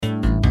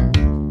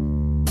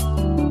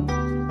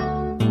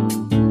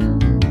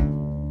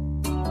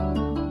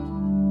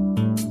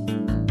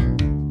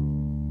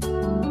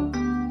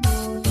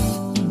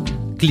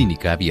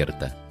Clínica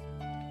Abierta,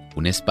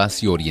 un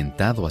espacio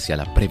orientado hacia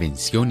la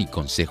prevención y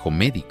consejo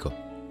médico,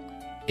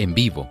 en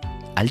vivo,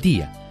 al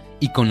día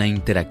y con la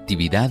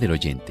interactividad del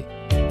oyente.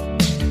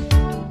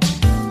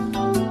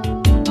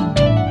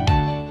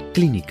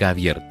 Clínica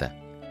Abierta,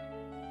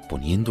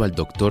 poniendo al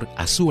doctor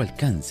a su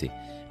alcance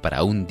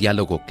para un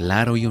diálogo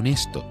claro y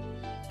honesto,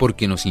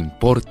 porque nos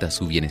importa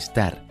su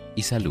bienestar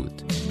y salud.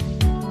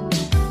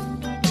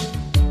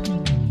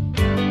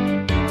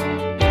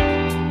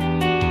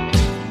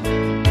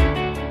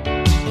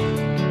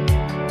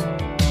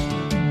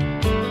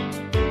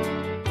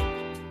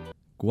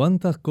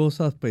 ¿Cuántas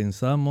cosas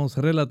pensamos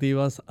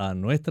relativas a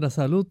nuestra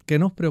salud que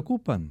nos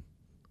preocupan?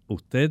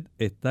 Usted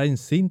está en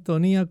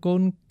sintonía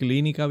con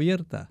Clínica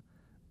Abierta,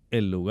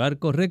 el lugar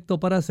correcto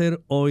para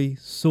hacer hoy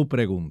su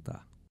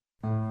pregunta.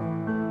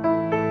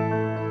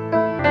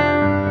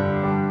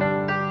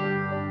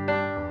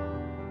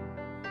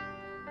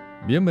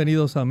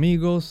 Bienvenidos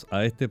amigos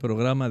a este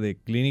programa de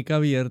Clínica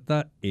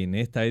Abierta, en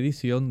esta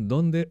edición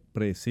donde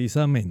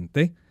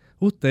precisamente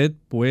usted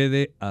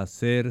puede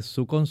hacer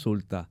su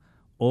consulta.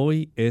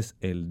 Hoy es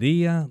el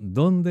día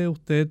donde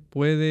usted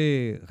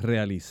puede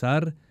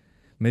realizar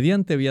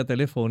mediante vía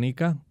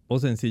telefónica o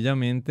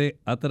sencillamente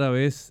a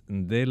través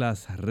de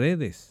las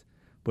redes.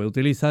 Puede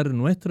utilizar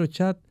nuestro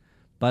chat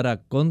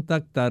para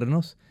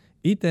contactarnos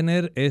y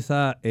tener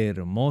esa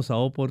hermosa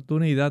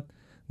oportunidad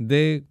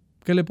de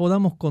que le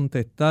podamos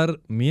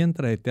contestar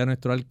mientras esté a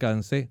nuestro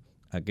alcance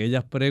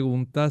aquellas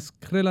preguntas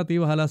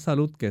relativas a la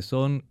salud que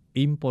son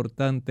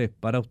importantes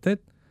para usted.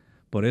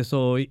 Por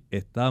eso hoy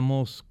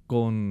estamos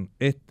con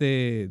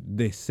este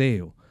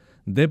deseo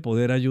de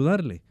poder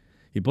ayudarle.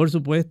 Y por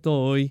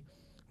supuesto hoy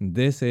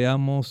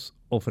deseamos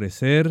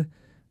ofrecer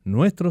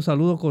nuestro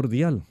saludo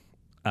cordial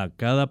a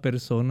cada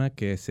persona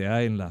que se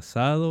ha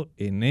enlazado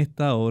en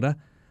esta hora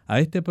a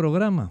este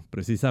programa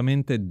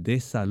precisamente de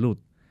salud,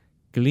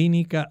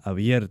 Clínica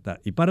Abierta.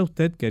 Y para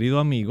usted,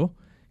 querido amigo,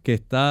 que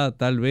está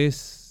tal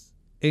vez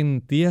en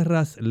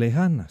tierras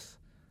lejanas,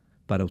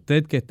 para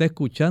usted que está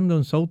escuchando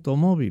en su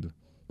automóvil,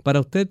 para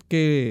usted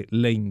que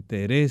le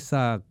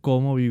interesa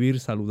cómo vivir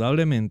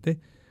saludablemente,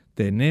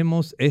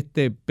 tenemos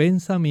este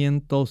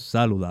pensamiento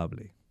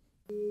saludable.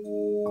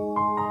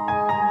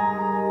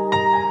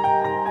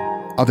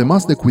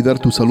 Además de cuidar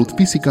tu salud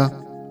física,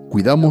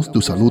 cuidamos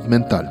tu salud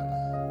mental.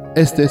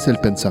 Este es el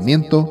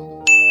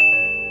pensamiento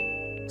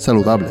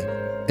saludable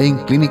en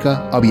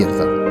Clínica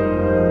Abierta.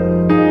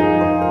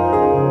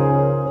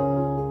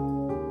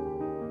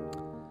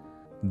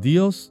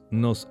 Dios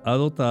nos ha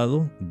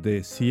dotado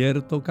de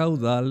cierto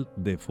caudal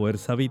de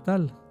fuerza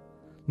vital.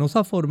 Nos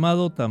ha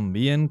formado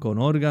también con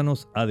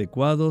órganos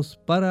adecuados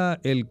para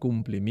el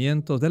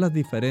cumplimiento de las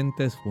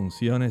diferentes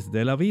funciones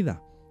de la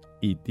vida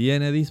y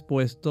tiene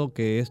dispuesto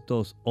que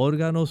estos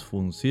órganos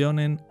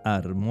funcionen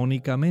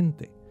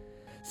armónicamente.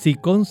 Si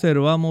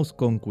conservamos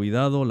con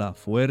cuidado la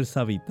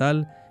fuerza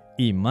vital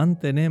y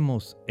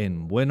mantenemos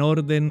en buen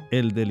orden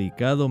el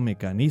delicado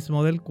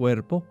mecanismo del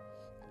cuerpo,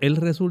 el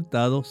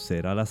resultado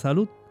será la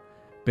salud.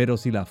 Pero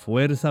si la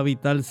fuerza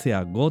vital se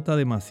agota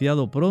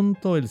demasiado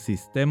pronto, el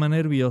sistema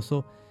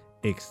nervioso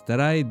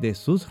extrae de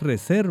sus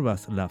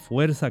reservas la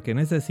fuerza que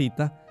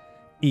necesita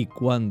y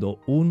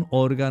cuando un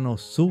órgano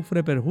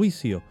sufre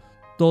perjuicio,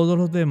 todos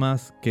los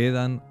demás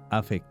quedan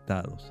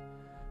afectados.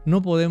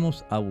 No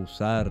podemos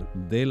abusar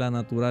de la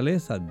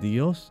naturaleza.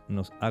 Dios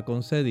nos ha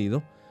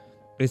concedido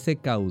ese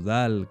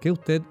caudal que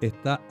usted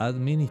está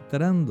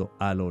administrando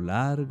a lo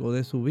largo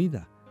de su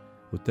vida.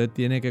 Usted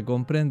tiene que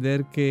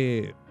comprender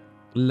que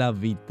la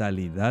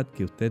vitalidad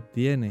que usted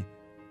tiene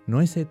no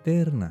es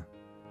eterna.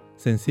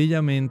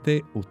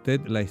 Sencillamente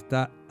usted la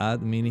está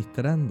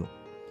administrando.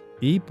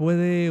 Y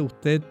puede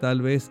usted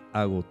tal vez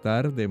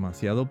agotar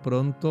demasiado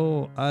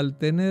pronto al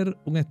tener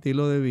un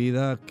estilo de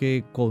vida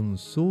que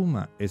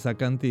consuma esa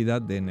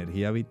cantidad de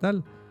energía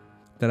vital.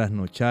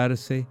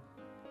 Trasnocharse,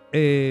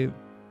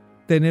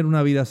 tener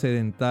una vida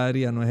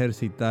sedentaria, no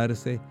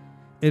ejercitarse,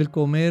 el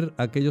comer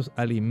aquellos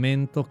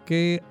alimentos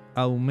que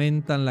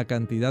aumentan la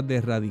cantidad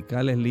de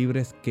radicales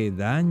libres que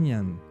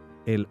dañan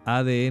el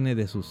ADN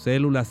de sus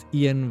células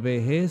y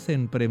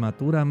envejecen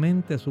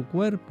prematuramente su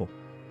cuerpo.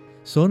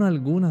 Son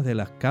algunas de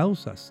las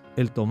causas.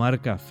 El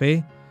tomar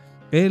café,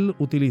 el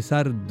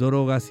utilizar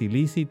drogas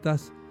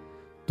ilícitas,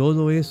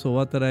 todo eso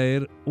va a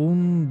traer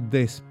un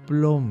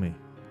desplome,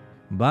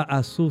 va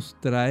a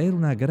sustraer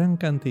una gran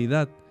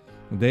cantidad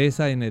de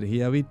esa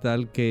energía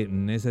vital que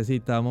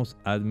necesitamos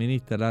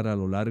administrar a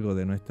lo largo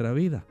de nuestra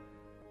vida.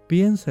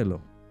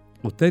 Piénselo.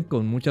 Usted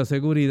con mucha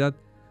seguridad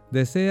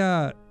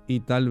desea,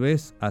 y tal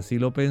vez así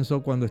lo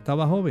pensó cuando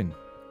estaba joven,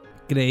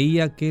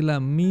 creía que la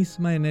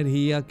misma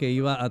energía que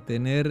iba a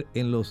tener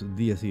en los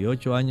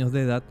 18 años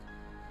de edad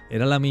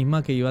era la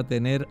misma que iba a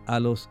tener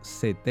a los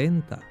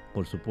 70,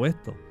 por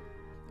supuesto.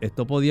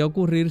 Esto podía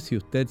ocurrir si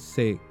usted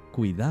se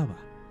cuidaba.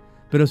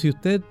 Pero si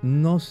usted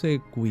no se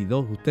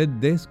cuidó, usted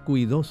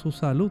descuidó su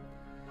salud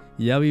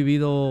y ha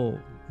vivido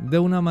de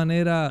una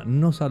manera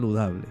no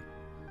saludable,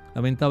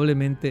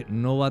 lamentablemente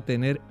no va a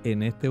tener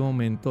en este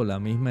momento la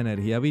misma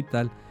energía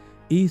vital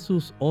y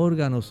sus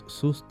órganos,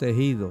 sus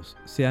tejidos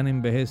se han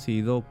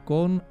envejecido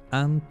con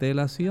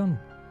antelación.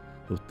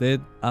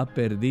 Usted ha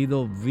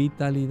perdido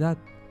vitalidad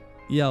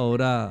y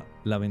ahora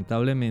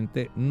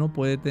lamentablemente no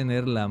puede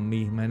tener la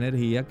misma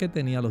energía que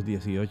tenía a los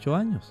 18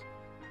 años.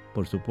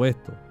 Por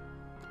supuesto,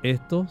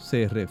 esto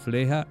se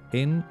refleja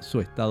en su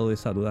estado de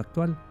salud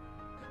actual.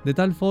 De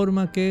tal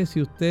forma que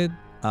si usted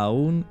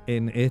aún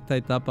en esta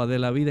etapa de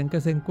la vida en que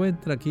se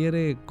encuentra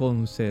quiere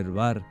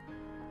conservar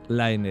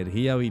la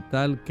energía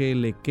vital que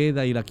le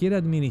queda y la quiere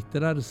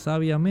administrar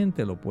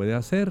sabiamente, lo puede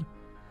hacer.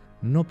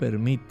 No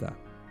permita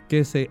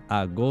que se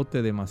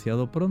agote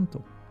demasiado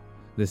pronto.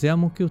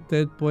 Deseamos que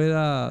usted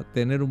pueda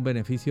tener un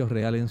beneficio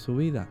real en su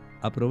vida.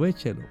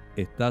 Aprovéchelo,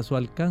 está a su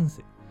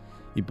alcance.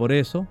 Y por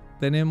eso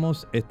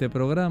tenemos este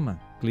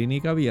programa,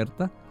 Clínica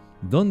Abierta,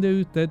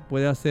 donde usted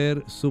puede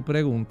hacer su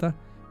pregunta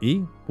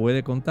y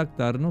puede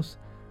contactarnos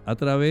a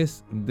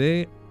través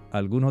de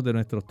algunos de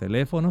nuestros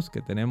teléfonos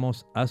que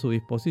tenemos a su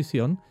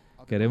disposición.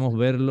 Queremos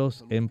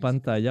verlos en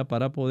pantalla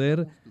para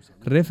poder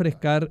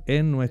refrescar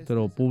en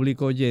nuestro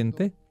público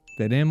oyente.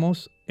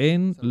 Tenemos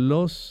en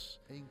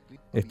los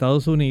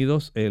Estados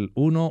Unidos el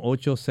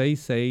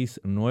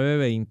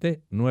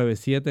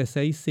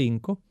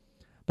 1-866-920-9765.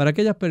 Para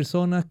aquellas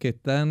personas que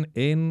están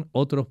en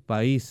otros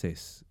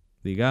países,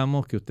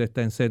 digamos que usted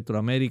está en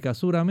Centroamérica,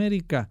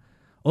 Suramérica,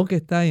 o que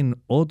está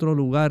en otro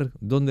lugar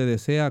donde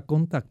desea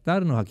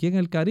contactarnos aquí en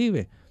el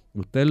Caribe,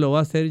 usted lo va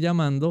a hacer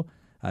llamando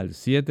al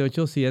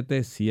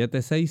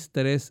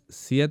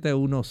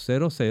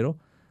 787-763-7100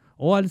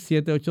 o al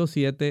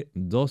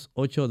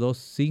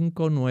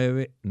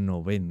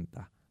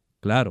 787-282-5990.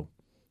 Claro,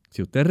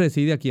 si usted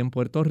reside aquí en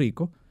Puerto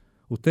Rico,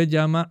 usted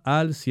llama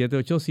al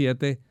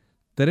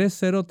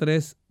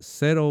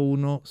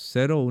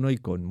 787-303-0101 y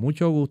con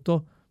mucho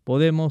gusto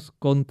podemos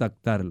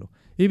contactarlo.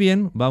 Y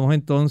bien, vamos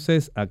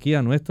entonces aquí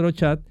a nuestro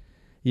chat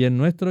y en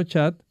nuestro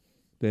chat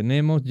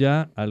tenemos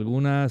ya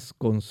algunas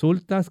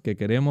consultas que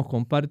queremos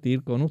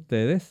compartir con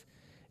ustedes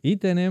y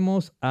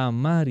tenemos a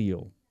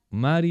Mario.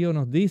 Mario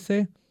nos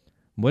dice: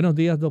 buenos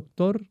días,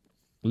 doctor,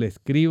 le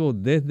escribo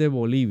desde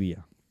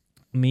Bolivia.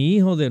 Mi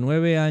hijo de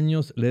 9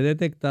 años le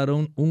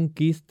detectaron un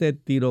quiste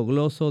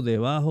tirogloso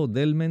debajo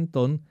del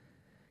mentón.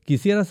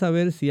 Quisiera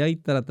saber si hay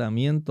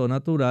tratamiento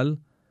natural,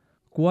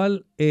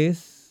 cuál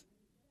es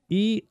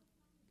y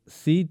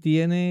si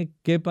tiene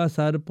que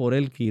pasar por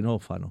el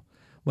quirófano.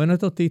 Bueno,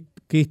 estos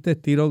quistes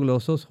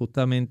tiroglosos,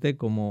 justamente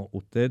como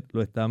usted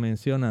lo está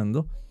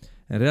mencionando,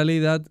 en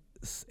realidad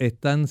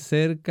están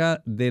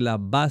cerca de la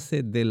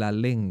base de la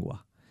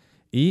lengua.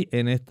 Y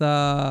en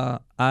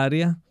esta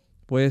área,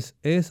 pues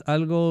es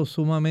algo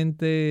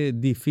sumamente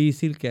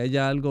difícil que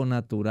haya algo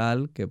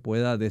natural que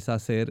pueda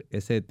deshacer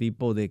ese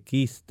tipo de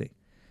quiste.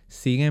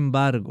 Sin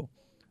embargo,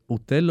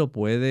 usted lo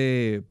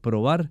puede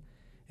probar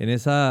en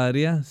esa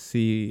área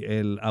si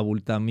el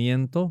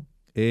abultamiento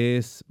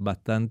es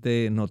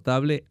bastante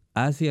notable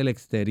hacia el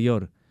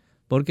exterior,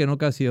 porque en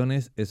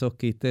ocasiones esos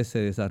quistes se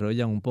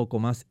desarrollan un poco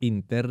más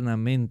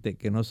internamente,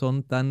 que no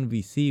son tan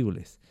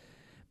visibles.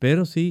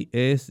 Pero sí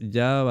es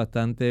ya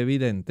bastante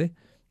evidente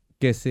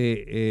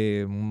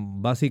que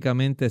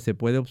básicamente se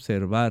puede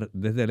observar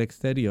desde el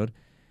exterior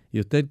y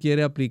usted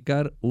quiere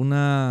aplicar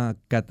una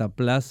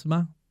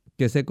cataplasma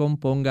que se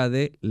componga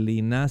de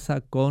linaza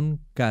con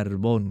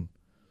carbón.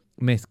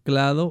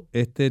 Mezclado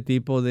este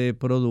tipo de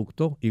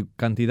producto y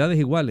cantidades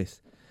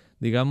iguales,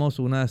 digamos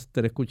unas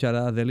 3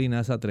 cucharadas de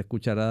linaza, 3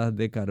 cucharadas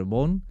de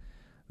carbón,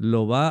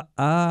 lo va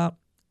a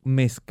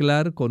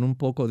mezclar con un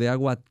poco de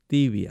agua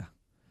tibia.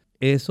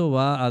 Eso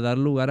va a dar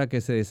lugar a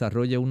que se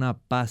desarrolle una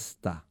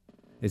pasta.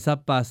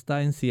 Esa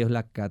pasta en sí es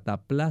la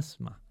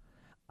cataplasma.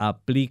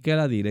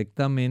 Aplíquela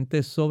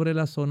directamente sobre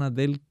la zona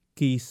del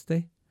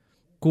quiste,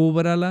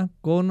 cúbrala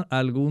con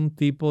algún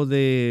tipo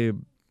de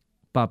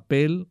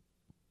papel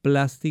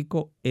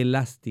plástico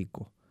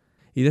elástico.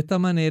 Y de esta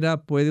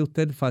manera puede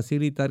usted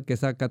facilitar que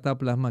esa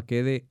cataplasma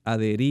quede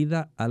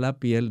adherida a la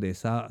piel de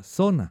esa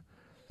zona.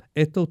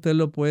 Esto usted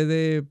lo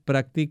puede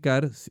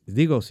practicar,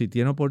 si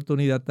tiene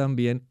oportunidad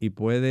también, y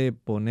puede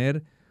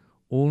poner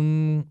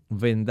un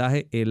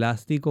vendaje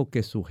elástico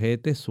que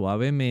sujete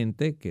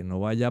suavemente, que no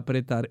vaya a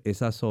apretar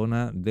esa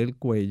zona del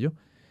cuello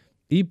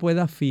y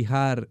pueda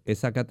fijar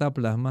esa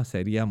cataplasma,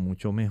 sería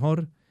mucho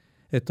mejor.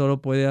 Esto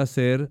lo puede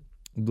hacer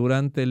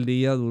durante el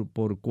día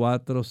por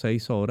 4 o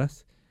 6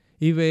 horas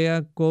y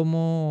vea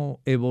cómo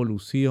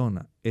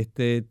evoluciona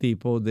este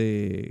tipo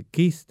de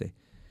quiste.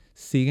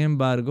 Sin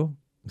embargo,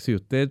 si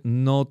usted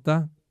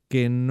nota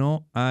que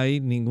no hay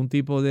ningún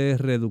tipo de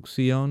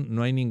reducción,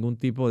 no hay ningún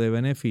tipo de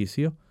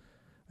beneficio,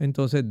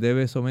 entonces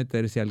debe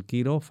someterse al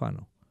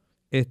quirófano.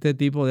 Este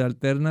tipo de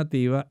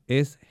alternativa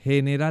es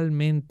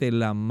generalmente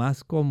la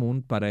más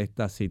común para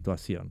esta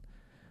situación.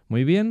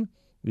 Muy bien,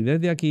 y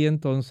desde aquí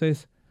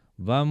entonces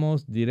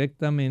vamos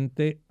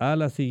directamente a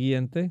la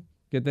siguiente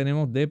que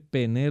tenemos de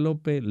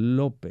Penélope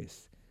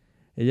López.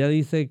 Ella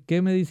dice: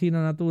 ¿qué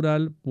medicina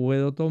natural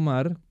puedo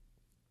tomar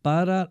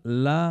para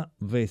la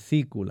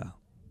vesícula?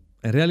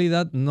 En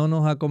realidad no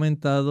nos ha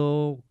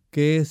comentado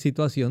qué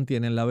situación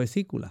tiene en la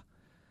vesícula.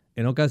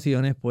 En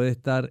ocasiones puede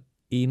estar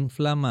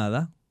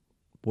inflamada,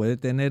 puede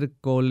tener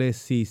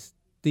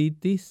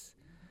colecistitis,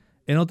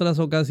 en otras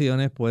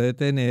ocasiones puede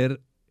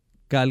tener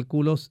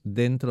cálculos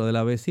dentro de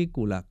la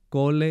vesícula,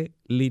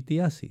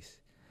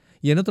 colelitiasis.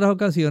 Y en otras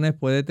ocasiones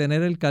puede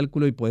tener el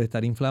cálculo y puede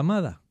estar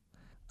inflamada.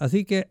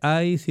 Así que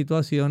hay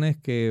situaciones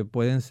que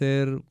pueden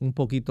ser un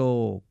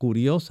poquito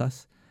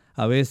curiosas.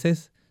 A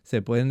veces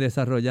se pueden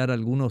desarrollar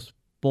algunos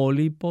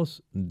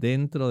pólipos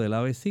dentro de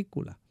la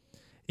vesícula.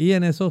 Y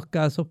en esos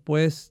casos,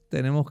 pues,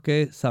 tenemos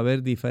que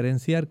saber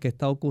diferenciar qué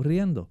está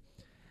ocurriendo.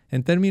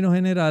 En términos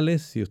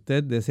generales, si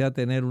usted desea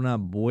tener una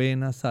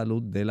buena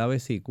salud de la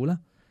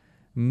vesícula,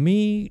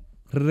 mi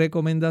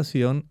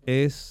recomendación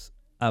es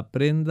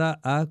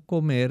aprenda a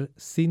comer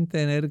sin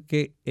tener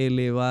que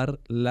elevar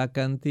la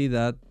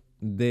cantidad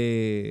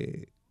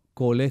de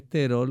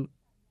colesterol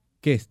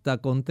que está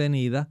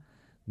contenida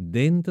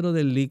dentro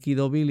del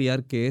líquido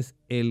biliar, que es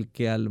el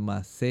que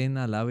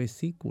almacena la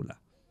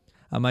vesícula.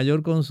 A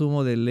mayor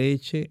consumo de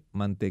leche,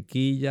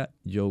 mantequilla,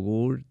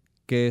 yogur,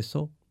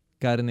 queso,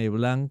 carne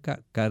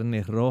blanca,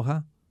 carne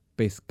roja,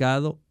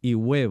 pescado y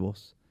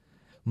huevos,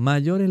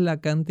 mayor es la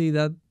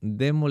cantidad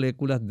de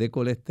moléculas de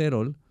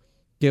colesterol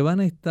que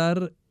van a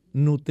estar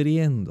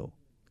nutriendo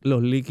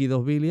los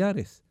líquidos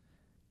biliares.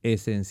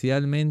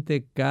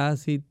 Esencialmente,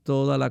 casi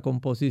toda la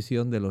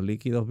composición de los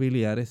líquidos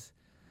biliares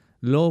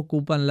lo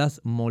ocupan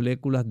las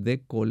moléculas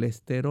de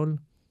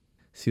colesterol.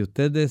 Si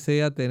usted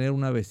desea tener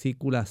una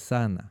vesícula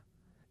sana,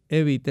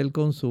 evite el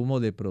consumo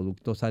de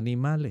productos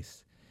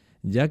animales,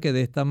 ya que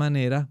de esta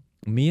manera,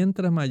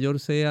 mientras mayor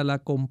sea la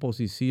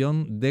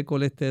composición de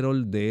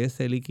colesterol de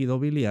ese líquido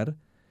biliar,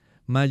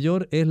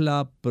 mayor es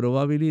la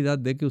probabilidad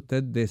de que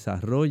usted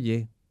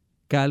desarrolle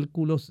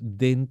cálculos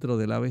dentro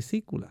de la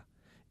vesícula.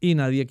 Y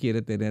nadie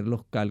quiere tener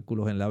los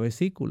cálculos en la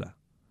vesícula.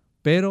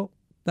 Pero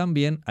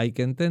también hay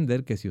que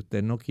entender que si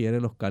usted no quiere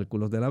los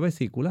cálculos de la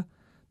vesícula,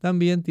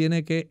 también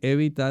tiene que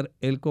evitar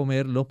el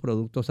comer los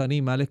productos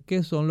animales,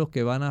 que son los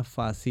que van a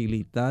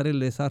facilitar el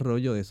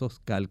desarrollo de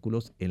esos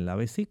cálculos en la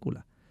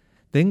vesícula.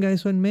 Tenga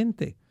eso en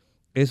mente.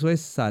 Eso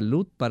es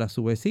salud para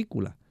su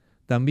vesícula.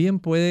 También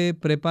puede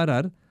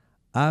preparar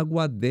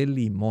agua de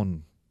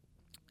limón.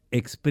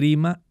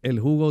 Exprima el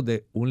jugo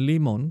de un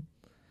limón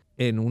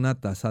en una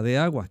taza de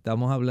agua.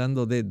 Estamos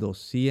hablando de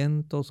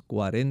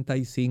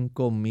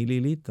 245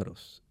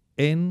 mililitros.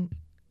 En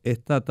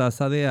esta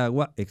taza de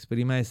agua,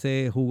 exprima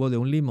ese jugo de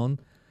un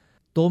limón.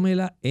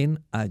 Tómela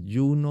en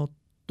ayuno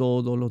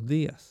todos los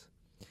días.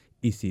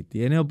 Y si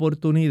tiene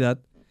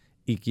oportunidad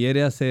y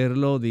quiere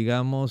hacerlo,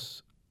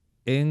 digamos,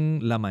 en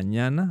la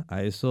mañana,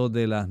 a eso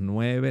de las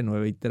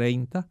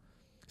 9:30.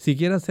 Si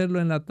quiere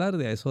hacerlo en la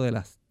tarde, a eso de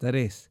las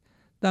 3,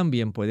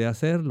 también puede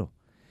hacerlo.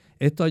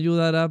 Esto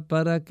ayudará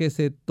para que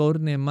se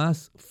torne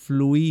más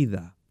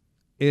fluida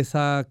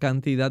esa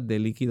cantidad de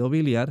líquido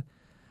biliar,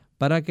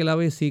 para que la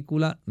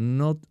vesícula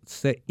no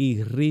se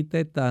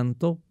irrite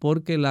tanto,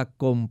 porque la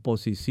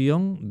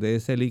composición de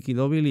ese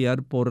líquido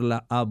biliar, por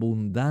la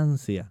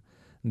abundancia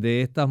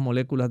de estas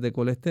moléculas de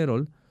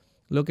colesterol,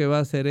 lo que va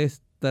a hacer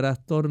es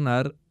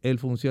trastornar el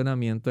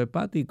funcionamiento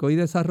hepático y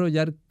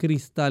desarrollar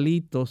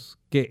cristalitos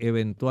que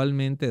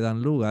eventualmente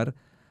dan lugar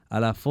a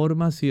la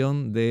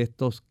formación de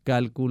estos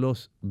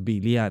cálculos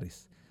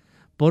biliares.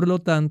 Por lo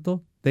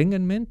tanto, tenga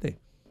en mente,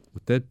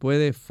 usted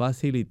puede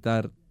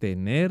facilitar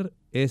tener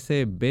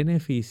ese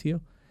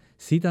beneficio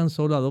si tan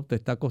solo adopta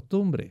esta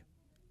costumbre: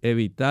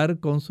 evitar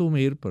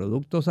consumir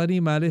productos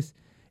animales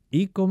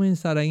y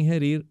comenzar a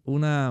ingerir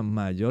una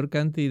mayor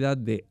cantidad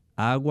de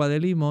agua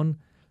de limón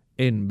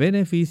en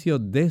beneficio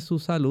de su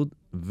salud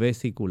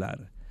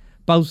vesicular.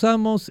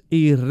 Pausamos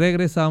y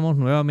regresamos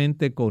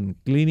nuevamente con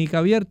Clínica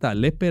Abierta.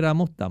 Le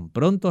esperamos tan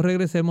pronto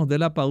regresemos de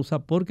la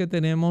pausa, porque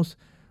tenemos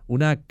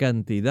una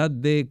cantidad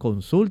de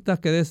consultas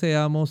que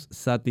deseamos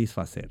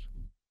satisfacer.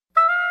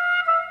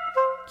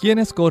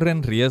 ¿Quiénes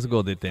corren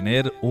riesgo de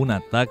tener un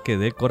ataque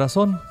de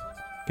corazón?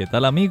 ¿Qué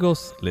tal,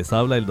 amigos? Les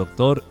habla el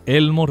doctor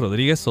Elmo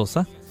Rodriguez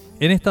Sosa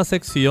en esta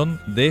sección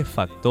de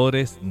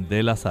Factores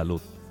de la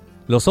Salud.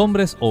 Los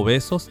hombres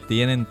obesos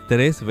tienen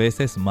 3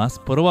 veces más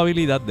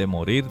probabilidad de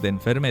morir de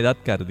enfermedad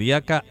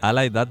cardíaca a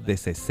la edad de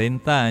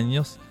 60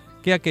 años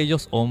que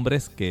aquellos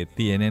hombres que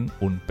tienen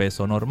un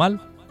peso normal.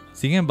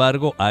 Sin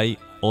embargo, hay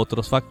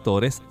otros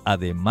factores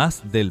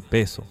además del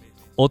peso.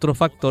 Otro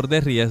factor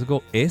de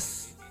riesgo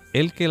es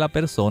el que la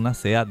persona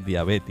sea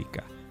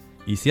diabética.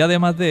 Y si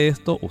además de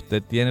esto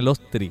usted tiene los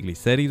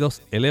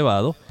triglicéridos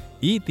elevados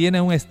y tiene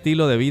un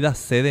estilo de vida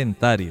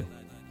sedentario,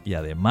 y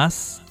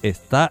además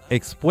está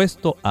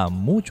expuesto a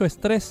mucho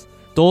estrés,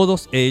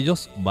 todos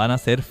ellos van a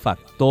ser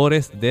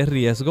factores de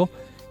riesgo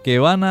que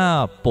van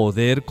a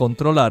poder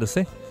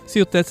controlarse si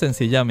usted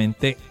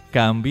sencillamente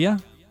cambia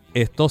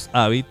estos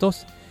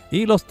hábitos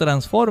y los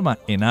transforma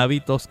en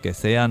hábitos que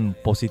sean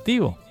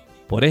positivos.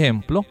 Por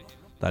ejemplo,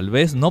 tal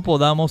vez no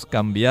podamos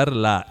cambiar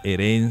la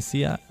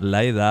herencia,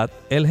 la edad,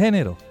 el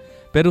género,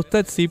 pero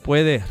usted sí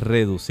puede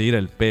reducir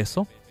el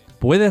peso,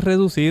 puede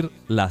reducir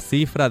la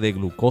cifra de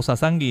glucosa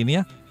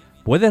sanguínea,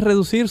 puede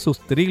reducir sus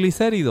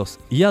triglicéridos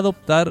y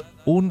adoptar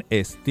un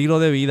estilo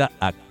de vida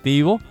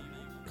activo,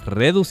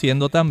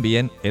 reduciendo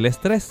también el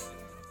estrés.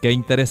 ¡Qué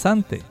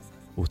interesante!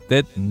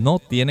 Usted no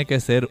tiene que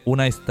ser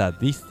una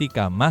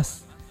estadística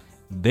más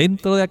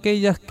dentro de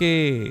aquellas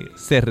que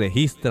se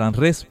registran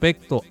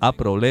respecto a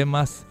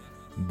problemas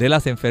de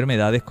las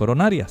enfermedades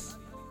coronarias.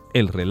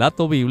 El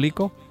relato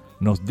bíblico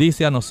nos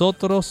dice a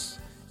nosotros,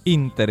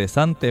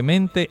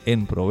 interesantemente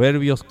en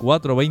Proverbios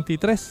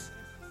 4:23,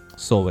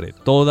 sobre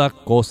toda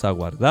cosa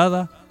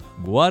guardada,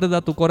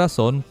 guarda tu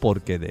corazón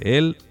porque de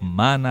él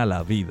mana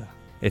la vida.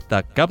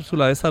 Esta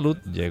cápsula de salud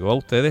llegó a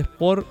ustedes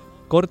por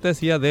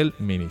cortesía del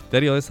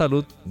Ministerio de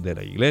Salud de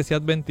la Iglesia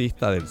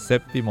Adventista del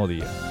Séptimo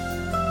Día.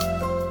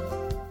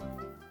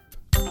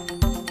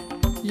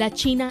 La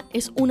china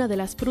es una de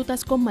las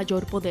frutas con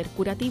mayor poder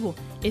curativo.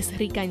 Es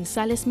rica en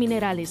sales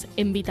minerales,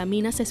 en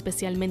vitaminas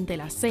especialmente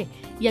la C,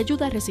 y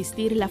ayuda a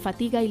resistir la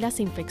fatiga y las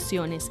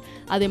infecciones.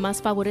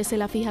 Además, favorece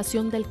la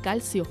fijación del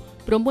calcio,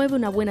 promueve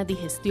una buena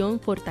digestión,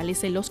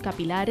 fortalece los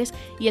capilares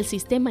y el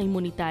sistema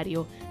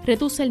inmunitario,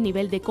 reduce el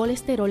nivel de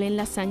colesterol en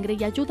la sangre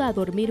y ayuda a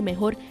dormir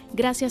mejor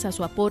gracias a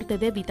su aporte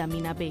de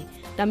vitamina B.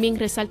 También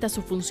resalta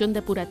su función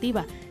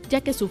depurativa,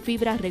 ya que su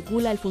fibra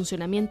regula el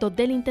funcionamiento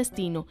del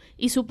intestino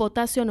y su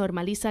potasio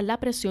normaliza la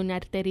presión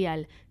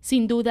arterial.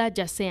 Sin duda,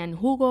 ya sea en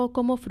jugo o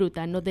como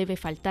fruta, no debe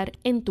faltar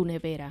en tu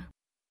nevera.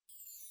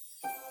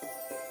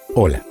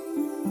 Hola,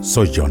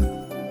 soy John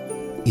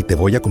y te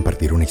voy a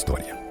compartir una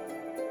historia.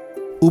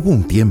 Hubo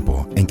un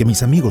tiempo en que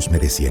mis amigos me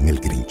decían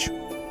el Grinch.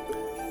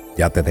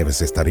 Ya te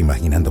debes estar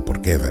imaginando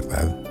por qué,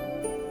 ¿verdad?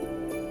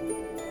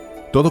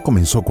 Todo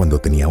comenzó cuando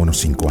tenía unos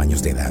 5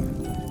 años de edad.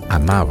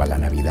 Amaba la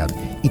Navidad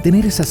y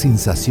tener esa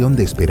sensación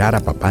de esperar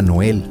a Papá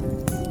Noel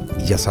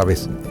y, ya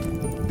sabes,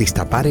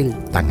 destapar el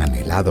tan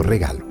anhelado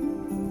regalo.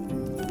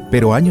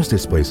 Pero años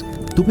después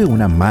tuve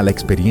una mala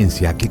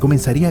experiencia que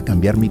comenzaría a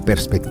cambiar mi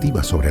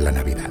perspectiva sobre la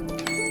Navidad.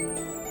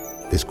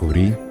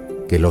 Descubrí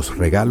que los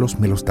regalos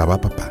me los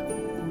daba papá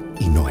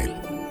y no él.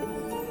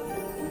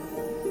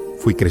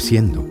 Fui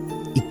creciendo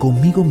y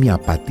conmigo mi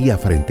apatía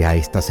frente a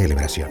esta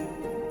celebración.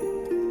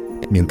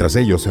 Mientras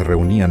ellos se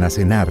reunían a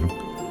cenar,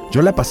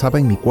 yo la pasaba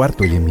en mi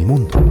cuarto y en mi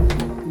mundo.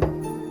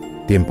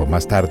 Tiempo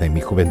más tarde, en mi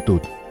juventud,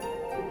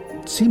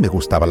 sí me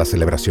gustaba la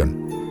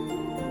celebración,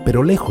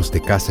 pero lejos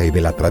de casa y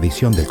de la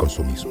tradición del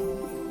consumismo.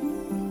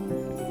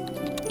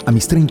 A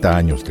mis 30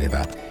 años de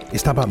edad,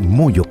 estaba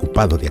muy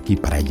ocupado de aquí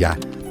para allá,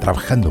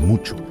 trabajando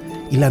mucho,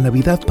 y la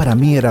Navidad para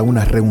mí era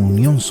una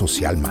reunión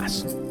social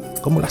más,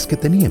 como las que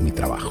tenía en mi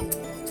trabajo.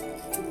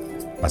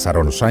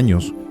 Pasaron los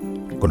años,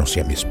 conocí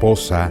a mi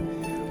esposa,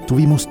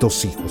 tuvimos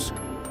 2 hijos,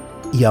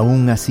 y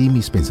aún así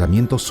mis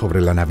pensamientos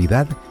sobre la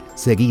Navidad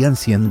seguían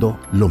siendo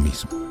lo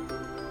mismo.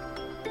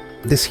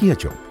 Decía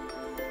yo,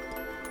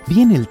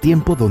 viene el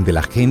tiempo donde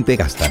la gente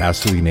gastará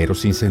su dinero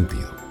sin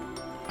sentido.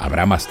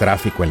 Habrá más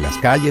tráfico en las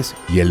calles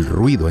y el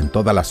ruido en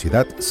toda la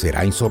ciudad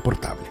será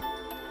insoportable.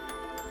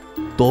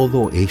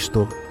 Todo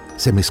esto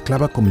se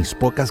mezclaba con mis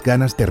pocas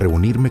ganas de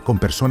reunirme con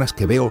personas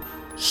que veo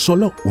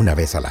solo una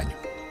vez al año.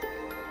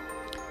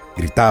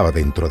 Gritaba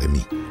dentro de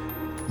mí,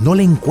 no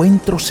le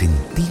encuentro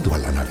sentido a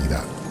la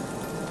Navidad.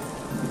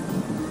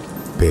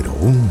 Pero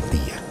un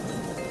día,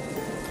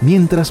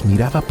 mientras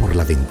miraba por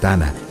la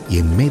ventana y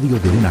en medio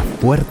de una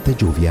fuerte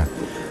lluvia,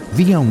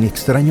 vi a un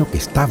extraño que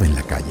estaba en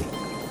la calle.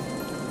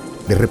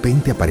 De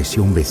repente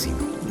apareció un vecino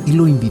y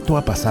lo invitó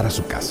a pasar a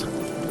su casa.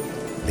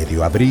 Le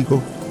dio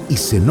abrigo y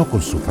cenó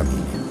con su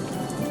familia.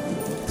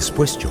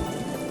 Después yo,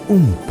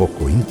 un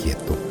poco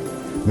inquieto,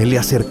 me le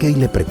acerqué y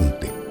le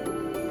pregunté,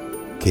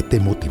 ¿qué te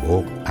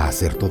motivó a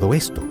hacer todo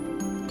esto?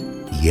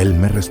 Y él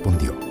me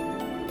respondió,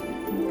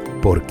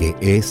 porque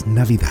es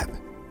Navidad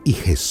y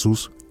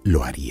Jesús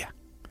lo haría.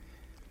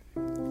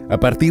 A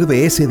partir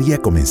de ese día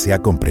comencé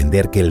a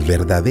comprender que el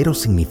verdadero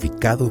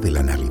significado de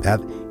la Navidad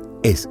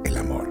es el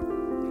amor.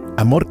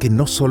 Amor que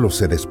no solo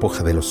se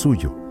despoja de lo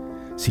suyo,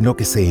 sino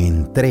que se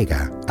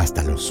entrega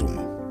hasta lo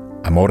sumo.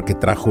 Amor que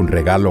trajo un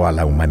regalo a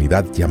la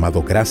humanidad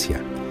llamado gracia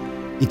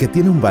y que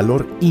tiene un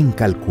valor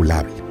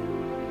incalculable.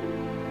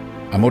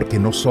 Amor que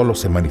no solo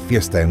se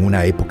manifiesta en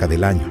una época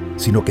del año,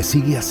 sino que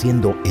sigue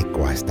haciendo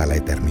eco hasta la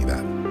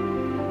eternidad.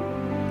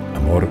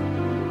 Amor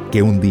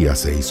que un día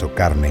se hizo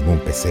carne en un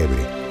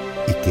pesebre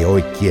y que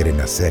hoy quiere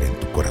nacer en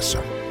tu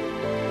corazón.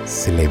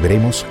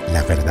 Celebremos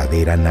la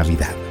verdadera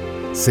Navidad.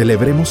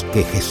 Celebremos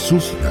que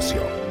Jesús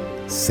nació.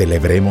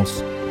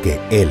 Celebremos que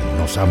Él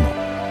nos amó.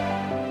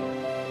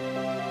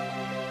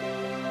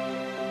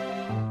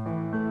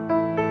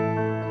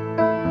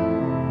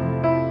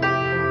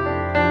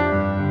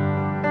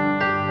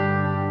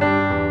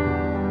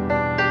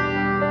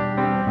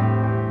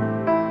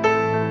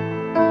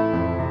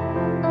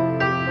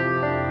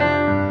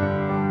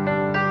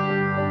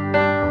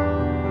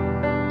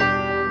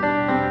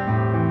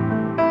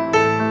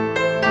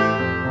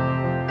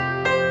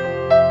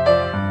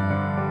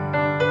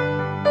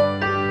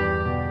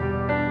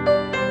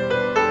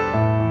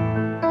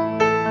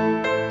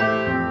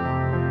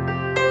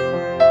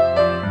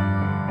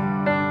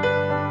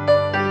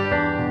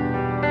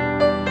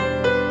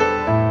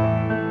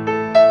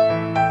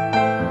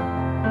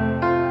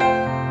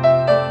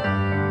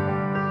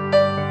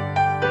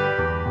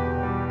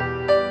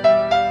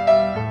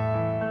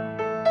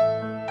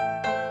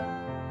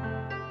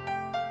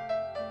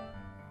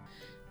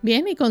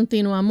 Bien, y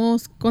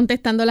continuamos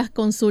contestando las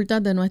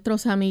consultas de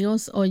nuestros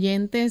amigos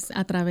oyentes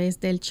a través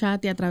del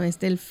chat y a través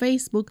del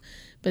Facebook.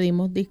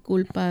 Pedimos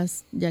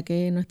disculpas ya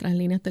que nuestras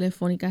líneas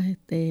telefónicas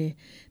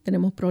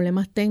tenemos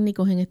problemas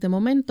técnicos en este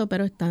momento,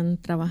 pero están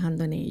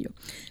trabajando en ello.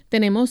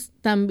 Tenemos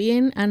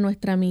también a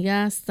nuestra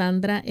amiga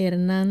Sandra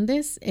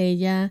Hernández.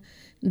 Ella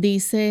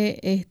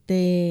dice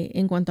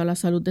en cuanto a la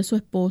salud de su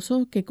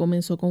esposo, que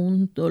comenzó con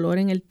un dolor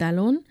en el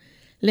talón.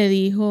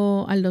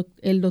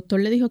 El doctor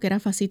le dijo que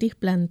era fascitis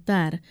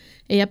plantar.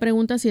 Ella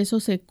pregunta si eso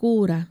se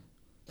cura.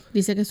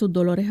 Dice que sus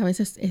dolores a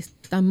veces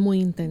están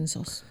muy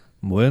intensos.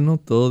 Bueno,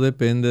 todo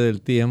depende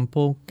del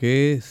tiempo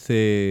que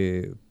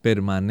se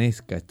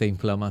permanezca esta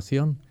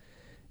inflamación.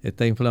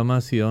 Esta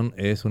inflamación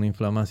es una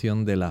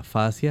inflamación de la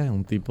fascia,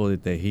 un tipo de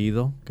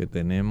tejido que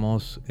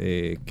tenemos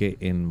que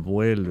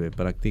envuelve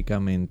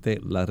prácticamente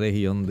la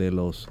región de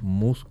los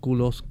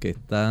músculos que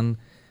están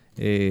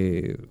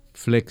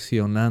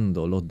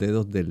flexionando los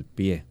dedos del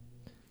pie.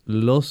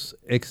 Los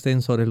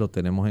extensores los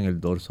tenemos en el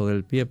dorso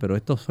del pie, pero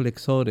estos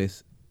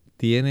flexores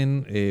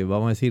tienen,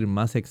 vamos a decir,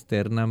 más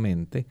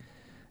externamente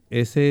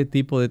ese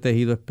tipo de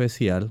tejido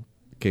especial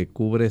que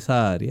cubre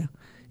esa área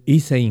y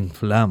se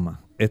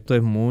inflama. Esto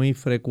es muy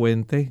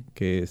frecuente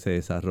que se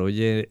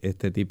desarrolle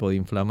este tipo de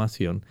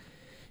inflamación,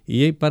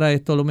 y para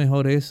esto lo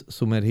mejor es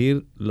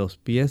sumergir los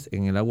pies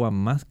en el agua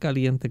más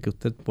caliente que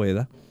usted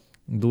pueda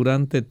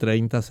durante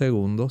 30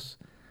 segundos.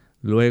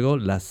 Luego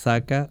la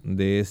saca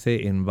de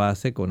ese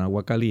envase con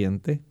agua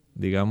caliente,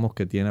 digamos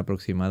que tiene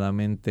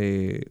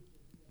aproximadamente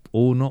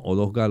 1 o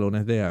 2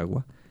 galones de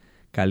agua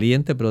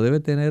caliente, pero debe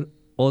tener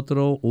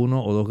otro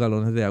 1 o 2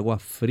 galones de agua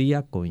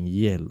fría con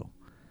hielo.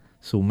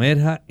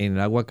 Sumerja en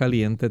el agua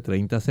caliente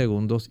 30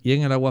 segundos y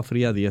en el agua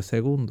fría 10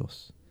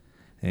 segundos.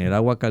 En el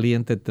agua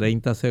caliente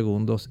 30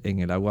 segundos, en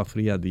el agua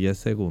fría 10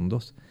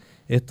 segundos.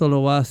 Esto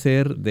lo va a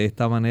hacer de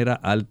esta manera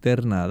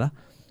alternada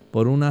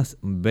por unas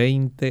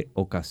 20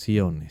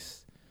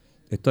 ocasiones.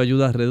 Esto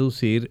ayuda a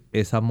reducir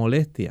esa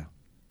molestia.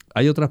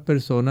 Hay otras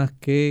personas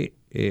que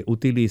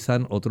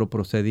utilizan otro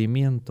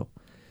procedimiento.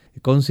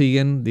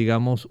 Consiguen,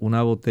 digamos,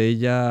 una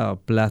botella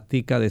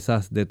plástica de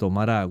esas de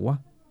tomar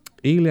agua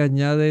y le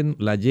añaden,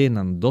 la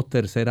llenan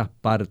 2/3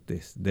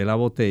 partes de la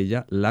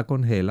botella, la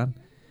congelan,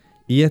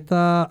 y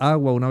esta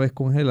agua, una vez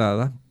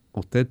congelada,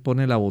 usted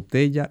pone la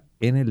botella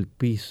en el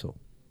piso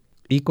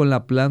y con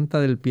la planta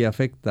del pie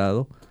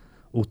afectado,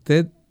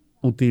 usted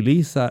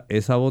utiliza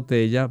esa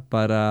botella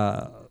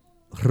para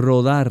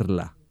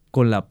rodarla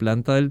con la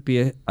planta del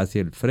pie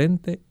hacia el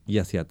frente y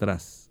hacia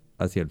atrás,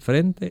 hacia el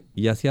frente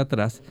y hacia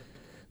atrás,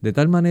 de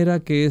tal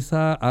manera que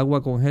esa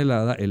agua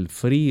congelada, el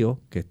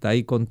frío que está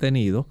ahí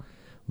contenido,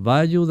 va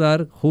a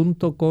ayudar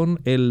junto con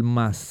el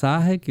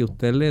masaje que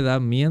usted le da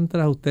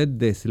mientras usted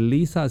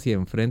desliza hacia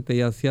enfrente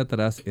y hacia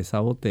atrás esa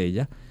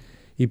botella,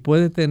 y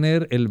puede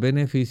tener el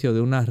beneficio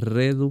de una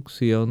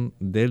reducción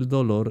del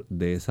dolor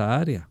de esa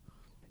área.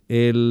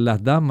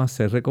 Las damas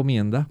se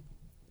recomienda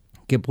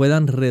que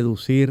puedan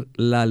reducir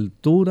la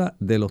altura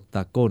de los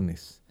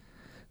tacones.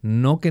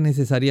 No que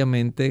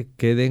necesariamente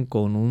queden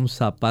con un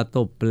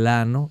zapato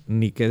plano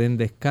ni queden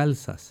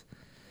descalzas,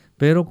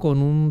 pero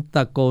con un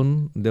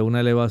tacón de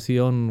una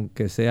elevación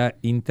que sea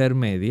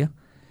intermedia.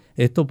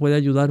 Esto puede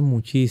ayudar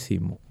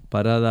muchísimo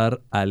para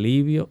dar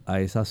alivio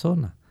a esa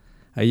zona.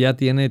 Ella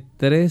tiene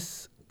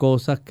 3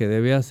 cosas que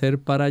debe hacer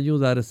para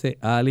ayudarse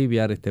a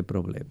aliviar este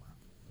problema.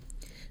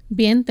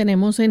 Bien,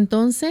 tenemos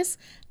entonces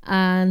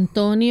a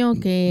Antonio,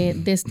 que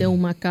desde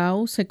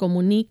Humacao se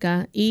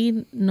comunica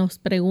y nos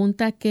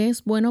pregunta qué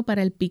es bueno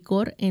para el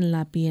picor en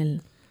la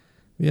piel.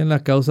 Bien,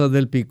 las causas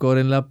del picor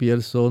en la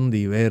piel son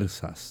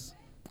diversas.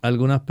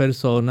 Algunas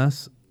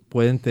personas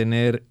pueden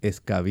tener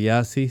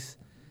escabiasis,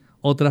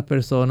 otras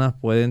personas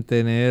pueden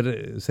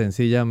tener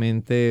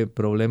sencillamente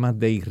problemas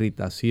de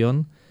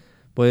irritación.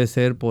 Puede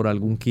ser por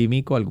algún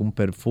químico, algún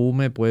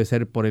perfume, puede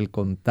ser por el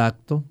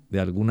contacto de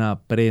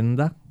alguna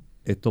prenda.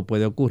 Esto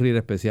puede ocurrir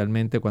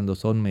especialmente cuando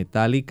son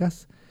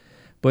metálicas.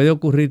 Puede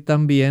ocurrir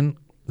también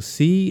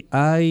si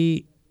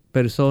hay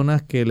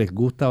personas que les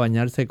gusta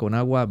bañarse con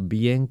agua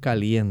bien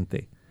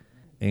caliente.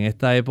 En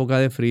esta época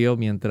de frío,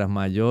 mientras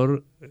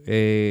mayor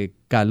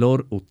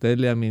calor usted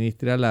le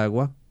administre al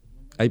agua,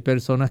 hay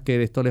personas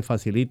que esto les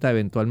facilita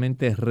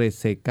eventualmente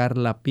resecar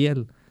la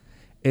piel.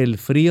 El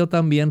frío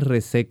también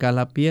reseca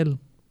la piel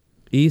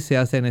y se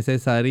hace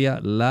necesaria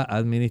la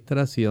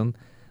administración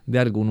de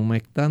algún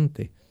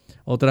humectante.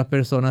 Otras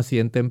personas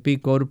sienten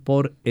picor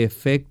por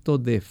efecto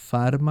de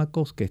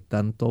fármacos que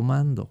están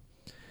tomando.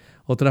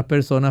 Otras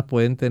personas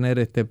pueden tener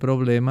este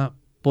problema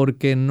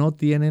porque no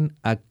tienen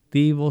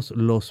activos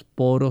los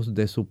poros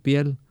de su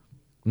piel.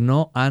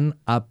 No han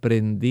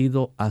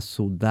aprendido a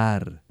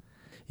sudar.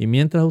 Y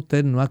mientras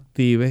usted no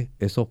active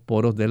esos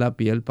poros de la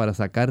piel para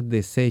sacar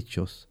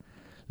desechos,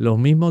 los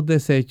mismos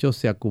desechos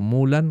se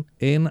acumulan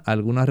en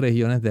algunas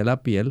regiones de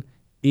la piel,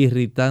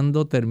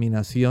 irritando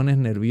terminaciones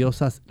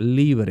nerviosas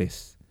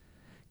libres,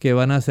 que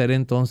van a ser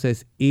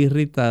entonces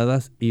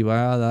irritadas y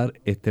va a dar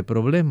este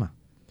problema.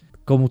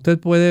 Como usted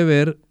puede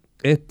ver,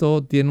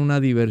 esto tiene una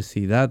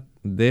diversidad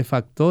de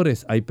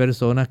factores. Hay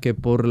personas que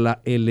por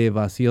la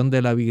elevación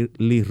de la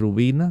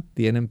bilirrubina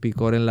tienen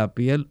picor en la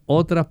piel,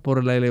 otras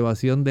por la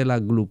elevación de la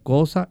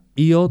glucosa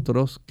y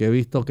otros, que he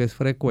visto que es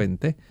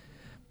frecuente,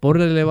 por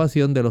la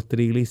elevación de los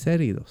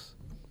triglicéridos.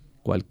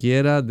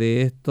 Cualquiera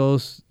de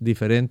estos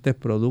diferentes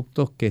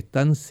productos que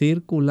están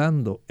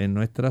circulando en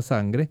nuestra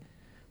sangre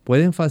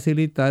pueden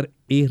facilitar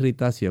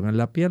irritación en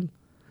la piel.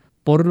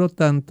 Por lo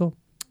tanto,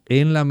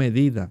 en la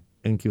medida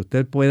en que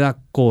usted pueda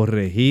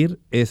corregir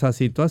esa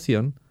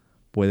situación,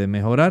 puede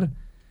mejorar.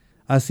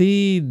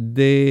 Así,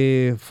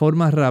 de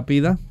forma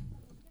rápida,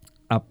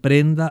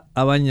 aprenda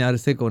a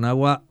bañarse con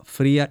agua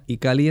fría y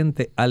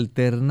caliente,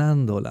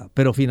 alternándola,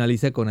 pero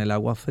finalice con el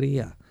agua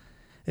fría.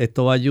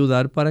 Esto va a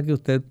ayudar para que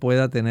usted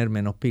pueda tener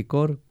menos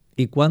picor.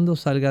 Y cuando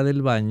salga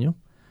del baño,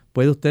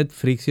 puede usted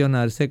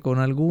friccionarse con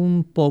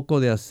algún poco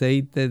de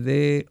aceite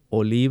de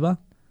oliva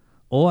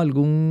o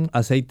algún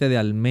aceite de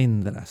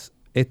almendras.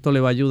 Esto le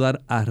va a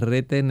ayudar a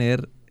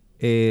retener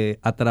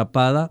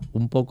atrapada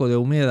un poco de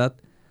humedad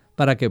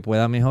para que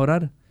pueda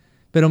mejorar.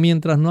 Pero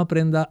mientras no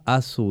aprenda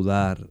a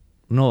sudar,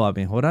 no va a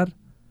mejorar.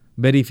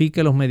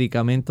 Verifique los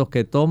medicamentos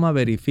que toma,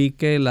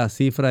 verifique la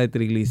cifra de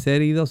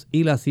triglicéridos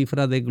y la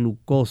cifra de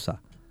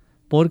glucosa,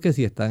 porque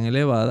si están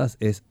elevadas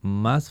es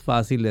más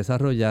fácil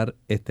desarrollar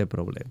este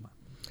problema.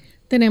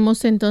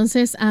 Tenemos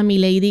entonces a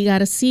Milady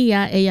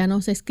García. Ella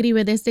nos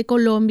escribe desde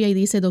Colombia y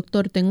dice: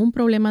 doctor, tengo un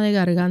problema de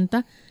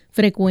garganta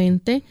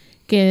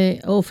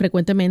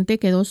frecuentemente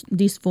quedo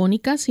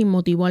disfónica sin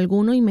motivo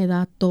alguno y me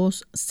da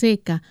tos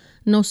seca.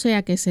 No sé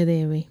a qué se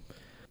debe.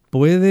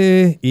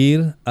 Puede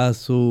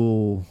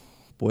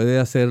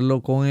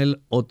hacerlo con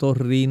el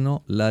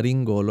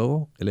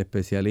otorrinolaringólogo, el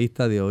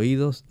especialista de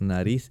oídos,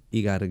 nariz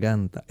y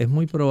garganta. Es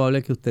muy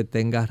probable que usted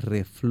tenga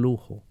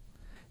reflujo.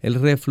 El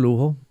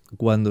reflujo,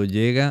 cuando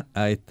llega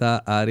a esta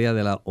área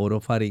de la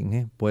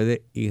orofaringe,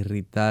 puede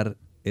irritar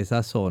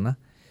esa zona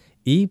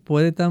y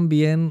puede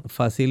también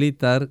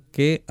facilitar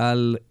que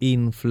al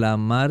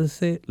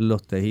inflamarse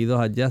los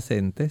tejidos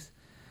adyacentes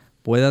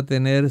pueda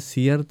tener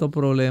cierto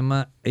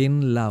problema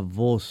en la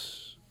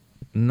voz.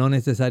 No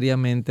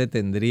necesariamente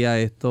tendría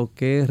esto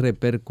que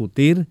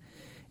repercutir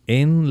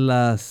en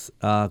las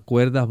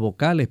cuerdas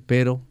vocales,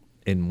 pero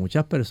en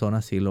muchas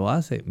personas sí lo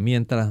hace.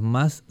 Mientras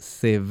más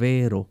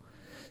severo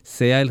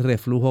sea el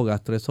reflujo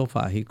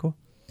gastroesofágico,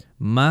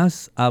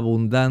 más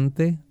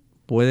abundante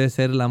puede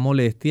ser la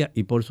molestia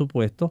y, por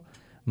supuesto,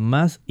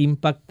 más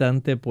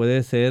impactante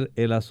puede ser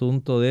el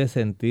asunto de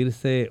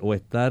sentirse o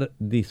estar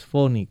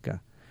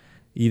disfónica.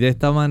 Y de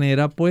esta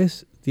manera,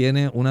 pues,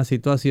 tiene una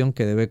situación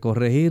que debe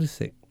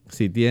corregirse.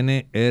 Si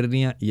tiene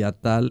hernia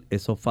hiatal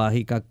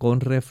esofágica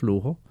con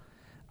reflujo,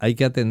 hay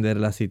que atender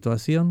la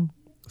situación.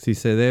 Si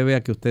se debe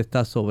a que usted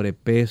está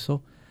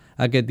sobrepeso,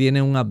 a que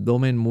tiene un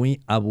abdomen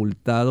muy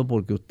abultado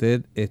porque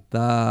usted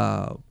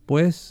está,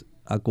 pues,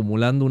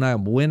 acumulando una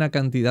buena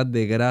cantidad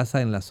de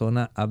grasa en la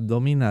zona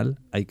abdominal,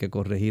 hay que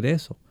corregir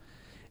eso.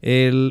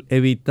 El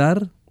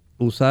evitar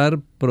usar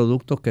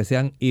productos que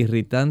sean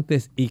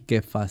irritantes y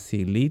que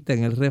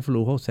faciliten el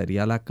reflujo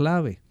sería la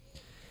clave.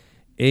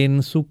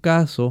 En su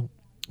caso,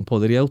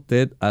 podría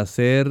usted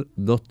hacer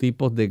dos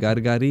tipos de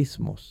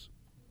gargarismos.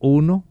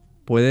 Uno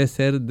puede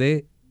ser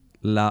de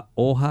la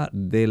hoja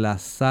de la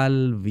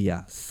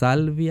salvia,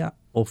 Salvia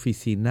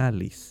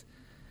officinalis.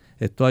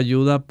 Esto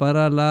ayuda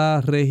para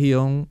la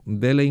región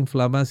de la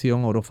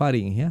inflamación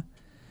orofaringea.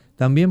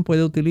 También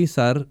puede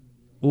utilizar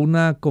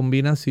una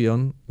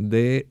combinación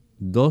de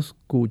 2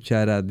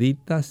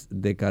 cucharaditas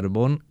de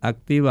carbón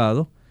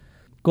activado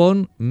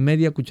con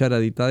media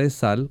cucharadita de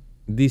sal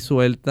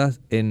disueltas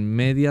en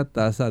media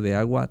taza de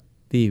agua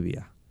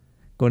tibia.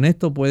 Con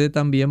esto puede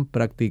también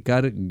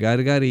practicar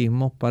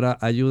gargarismos para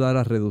ayudar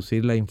a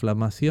reducir la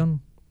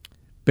inflamación.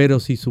 Pero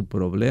si su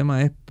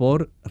problema es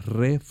por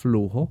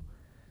reflujo,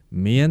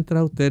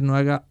 mientras usted no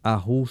haga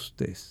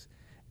ajustes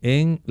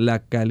en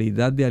la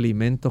calidad de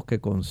alimentos que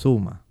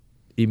consuma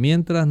y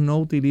mientras no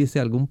utilice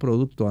algún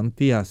producto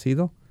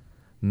antiácido,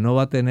 no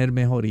va a tener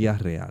mejoría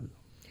real.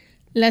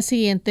 La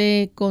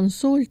siguiente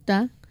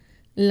consulta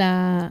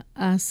la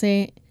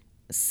hace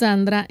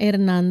Sandra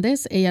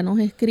Hernández. Ella nos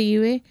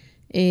escribe,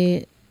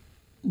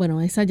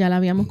 esa ya la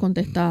habíamos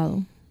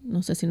contestado.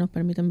 No sé si nos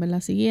permiten ver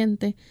la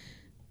siguiente.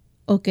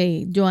 Ok,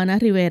 Joana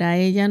Rivera,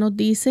 ella nos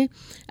dice: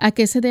 ¿a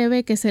qué se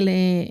debe que se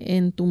le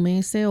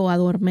entumece o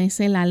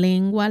adormece la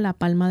lengua, la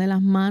palma de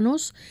las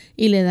manos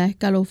y le da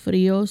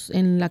escalofríos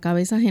en la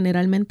cabeza,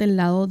 generalmente el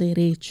lado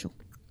derecho?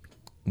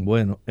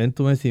 Bueno,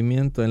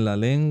 entumecimiento en la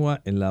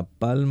lengua, en la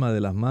palma de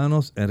las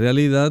manos. En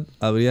realidad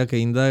habría que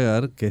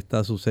indagar qué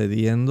está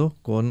sucediendo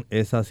con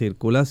esa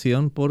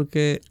circulación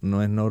porque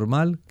no es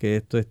normal que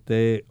esto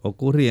esté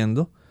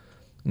ocurriendo.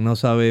 No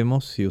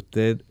sabemos si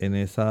usted en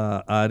esa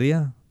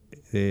área,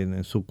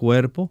 en su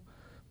cuerpo,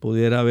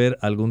 pudiera haber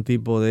algún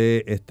tipo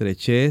de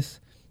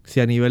estrechez, si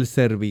a nivel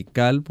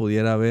cervical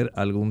pudiera haber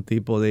algún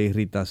tipo de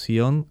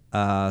irritación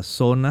a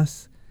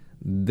zonas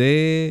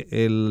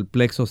del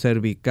plexo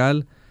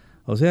cervical.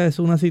 O sea, es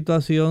una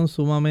situación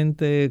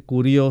sumamente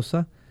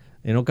curiosa.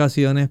 En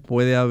ocasiones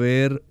puede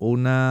haber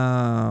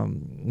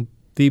un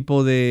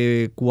tipo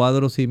de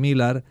cuadro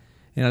similar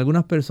en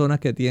algunas personas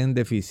que tienen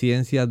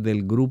deficiencias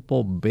del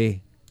grupo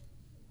B,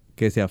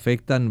 que se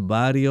afectan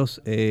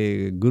varios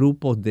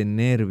grupos de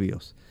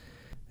nervios.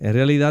 En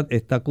realidad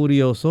está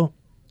curioso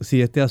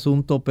si este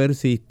asunto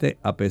persiste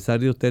a pesar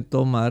de usted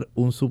tomar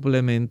un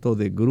suplemento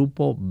de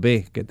grupo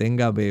B que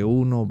tenga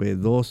B1,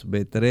 B2,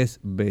 B3,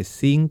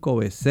 B5,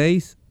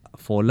 B6,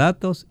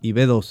 folatos y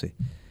B12.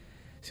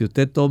 Si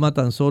usted toma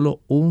tan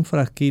solo un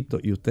frasquito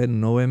y usted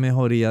no ve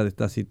mejoría de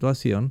esta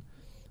situación,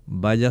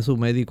 vaya a su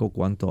médico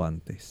cuanto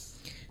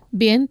antes.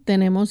 Bien,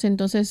 tenemos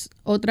entonces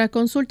otra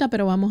consulta,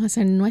 pero vamos a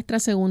hacer nuestra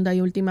segunda y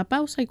última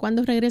pausa y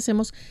cuando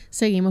regresemos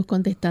seguimos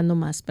contestando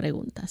más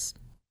preguntas.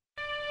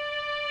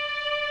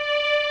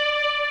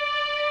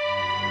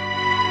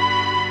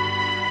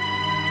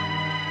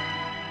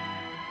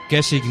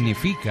 ¿Qué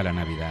significa la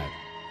Navidad?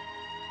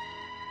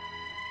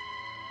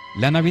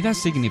 La Navidad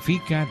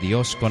significa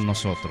Dios con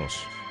nosotros,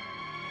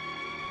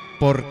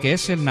 porque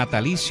es el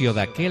natalicio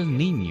de aquel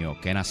niño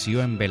que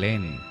nació en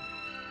Belén,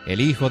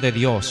 el Hijo de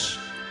Dios,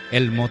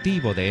 el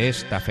motivo de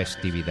esta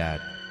festividad.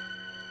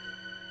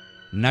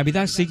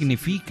 Navidad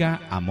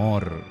significa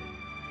amor,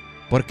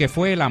 porque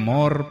fue el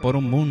amor por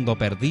un mundo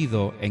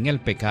perdido en el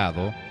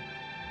pecado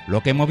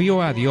lo que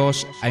movió a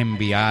Dios a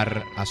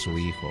enviar a su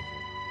Hijo.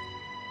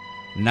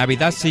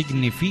 Navidad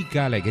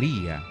significa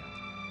alegría,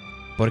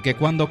 porque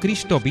cuando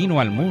Cristo vino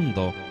al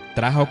mundo,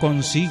 trajo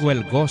consigo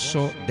el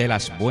gozo de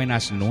las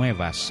buenas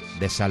nuevas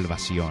de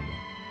salvación.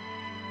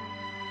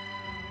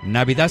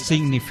 Navidad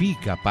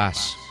significa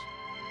paz,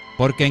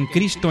 porque en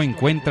Cristo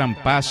encuentran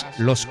paz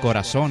los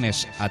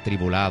corazones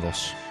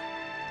atribulados.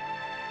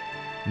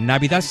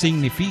 Navidad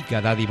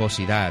significa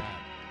dadivosidad,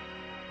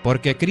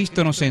 porque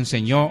Cristo nos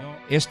enseñó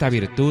esta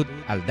virtud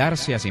al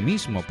darse a sí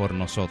mismo por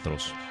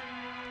nosotros.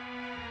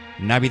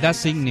 Navidad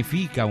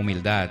significa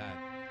humildad,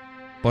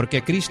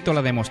 porque Cristo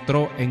la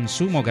demostró en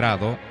sumo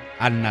grado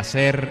al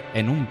nacer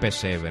en un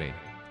pesebre.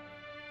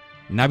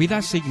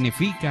 Navidad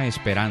significa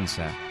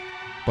esperanza,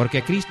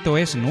 porque Cristo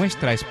es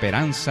nuestra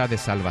esperanza de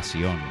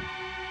salvación.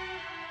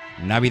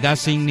 Navidad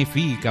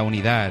significa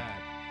unidad,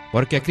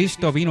 porque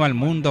Cristo vino al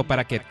mundo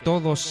para que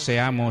todos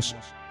seamos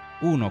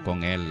uno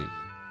con Él.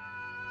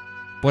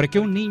 Porque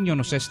un niño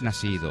nos es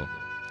nacido,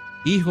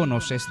 hijo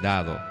nos es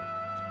dado,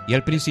 y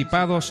el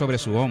principado sobre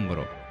su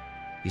hombro,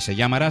 y se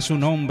llamará su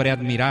nombre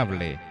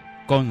admirable,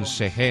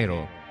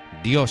 Consejero,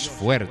 Dios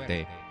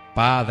fuerte,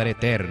 Padre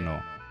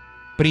eterno,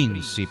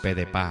 Príncipe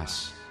de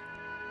paz.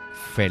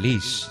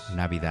 Feliz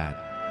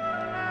Navidad.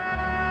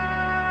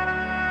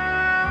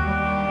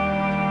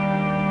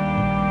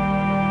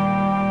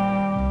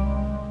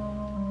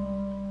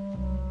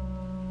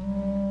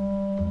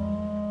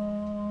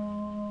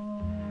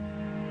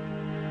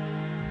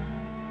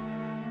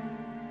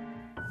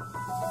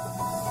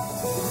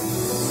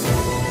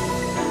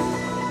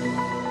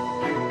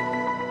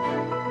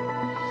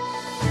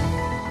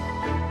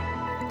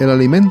 El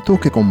alimento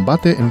que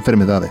combate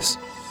enfermedades.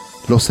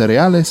 Los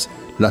cereales,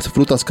 las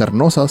frutas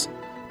carnosas,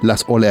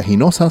 las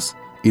oleaginosas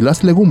y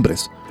las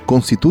legumbres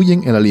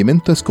constituyen el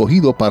alimento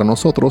escogido para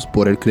nosotros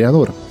por el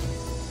Creador.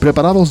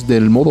 Preparados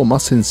del modo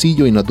más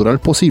sencillo y natural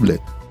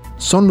posible,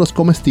 son los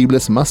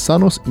comestibles más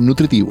sanos y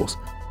nutritivos.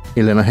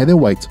 Elena G. de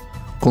White,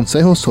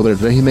 Consejos sobre el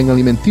régimen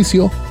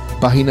alimenticio,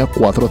 página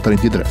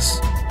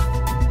 433.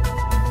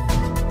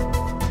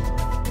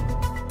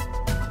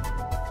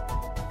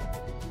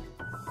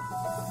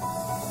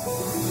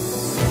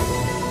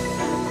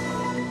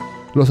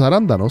 Los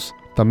arándanos,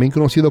 también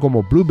conocidos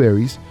como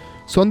blueberries,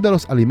 son de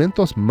los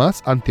alimentos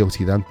más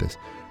antioxidantes.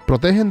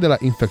 Protegen de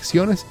las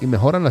infecciones y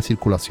mejoran la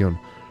circulación.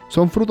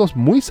 Son frutos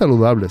muy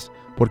saludables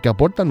porque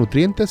aportan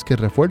nutrientes que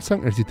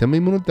refuerzan el sistema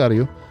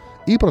inmunitario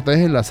y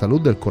protegen la salud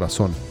del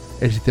corazón,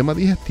 el sistema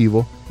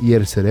digestivo y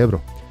el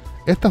cerebro.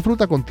 Esta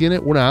fruta contiene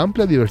una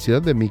amplia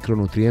diversidad de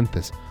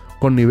micronutrientes,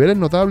 con niveles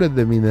notables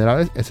de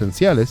minerales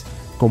esenciales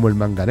como el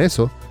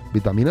manganeso,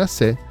 vitamina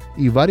C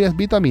y varias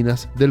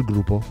vitaminas del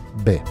grupo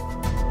B.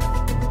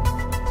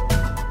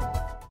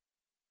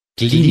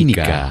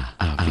 Clínica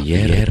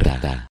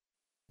Abierta.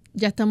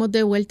 Ya estamos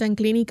de vuelta en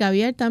Clínica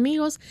Abierta,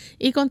 amigos,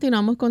 y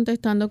continuamos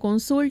contestando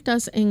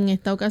consultas. En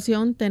esta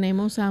ocasión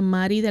tenemos a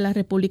Mari de la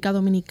República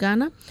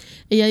Dominicana.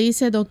 Ella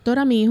dice: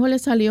 doctora, a mi hijo le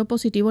salió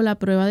positivo la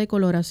prueba de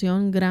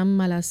coloración gran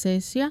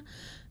malacesia.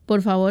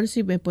 Por favor,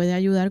 si me puede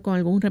ayudar con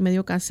algún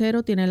remedio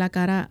casero. Tiene la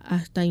cara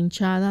hasta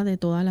hinchada de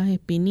todas las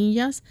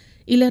espinillas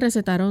y le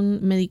recetaron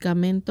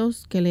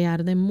medicamentos que le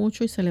arden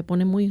mucho y se le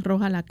pone muy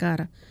roja la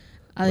cara.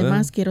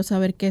 Además, quiero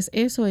saber qué es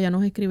eso. Ella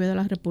nos escribe de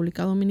la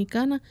República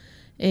Dominicana.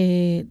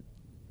 Sí,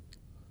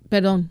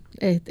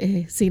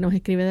 nos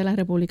escribe de la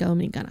República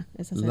Dominicana.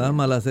 La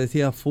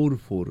malacesia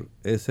furfur,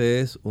 ese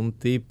es un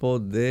tipo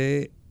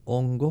de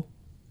hongo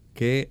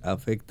que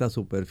afecta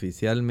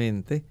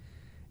superficialmente.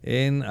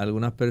 En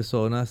algunas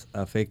personas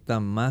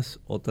afectan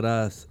más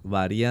otras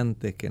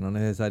variantes que no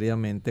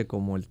necesariamente,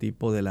 como el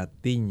tipo de la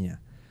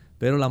tiña.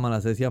 Pero la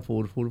malacesia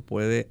furfur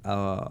puede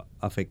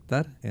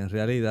afectar en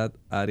realidad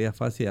áreas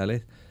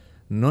faciales,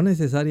 no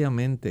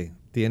necesariamente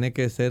tiene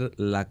que ser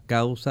la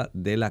causa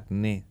del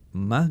acné.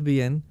 Más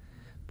bien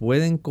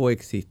pueden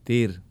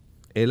coexistir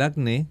el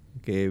acné,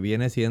 que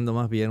viene siendo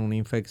más bien una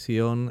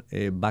infección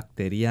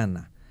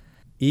bacteriana,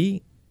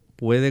 y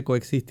puede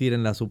coexistir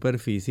en la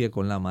superficie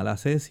con la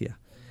malacesia.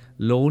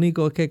 Lo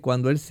único es que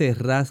cuando él se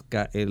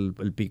rasca,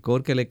 el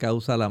picor que le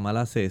causa la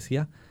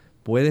malacesia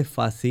puede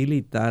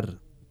facilitar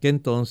que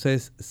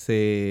entonces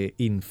se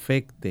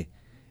infecte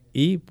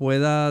y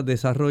pueda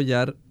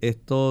desarrollar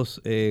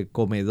estos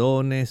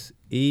comedones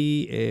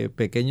y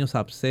pequeños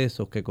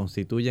abscesos que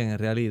constituyen en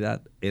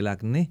realidad el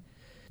acné.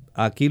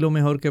 Aquí lo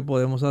mejor que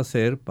podemos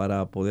hacer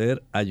para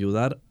poder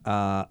ayudar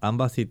a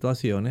ambas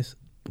situaciones,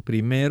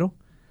 primero,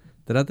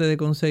 trate de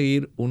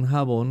conseguir un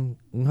jabón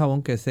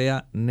que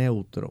sea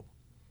neutro.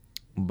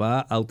 Va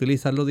a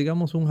utilizarlo,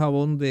 digamos, un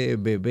jabón de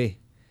bebé.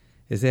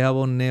 Ese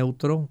jabón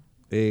neutro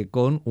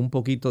con un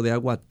poquito de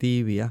agua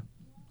tibia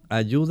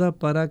ayuda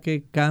para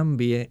que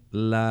cambie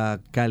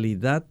la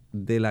calidad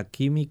de la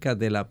química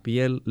de la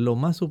piel, lo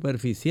más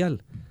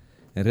superficial.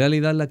 En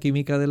realidad la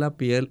química de la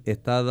piel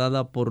está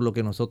dada por lo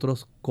que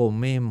nosotros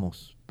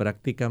comemos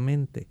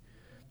prácticamente.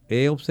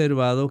 He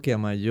observado que a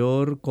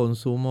mayor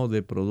consumo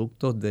de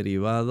productos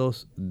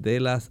derivados de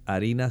las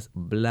harinas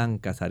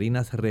blancas,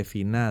 harinas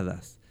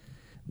refinadas,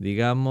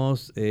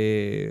 digamos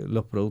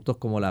los productos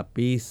como la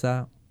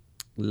pizza,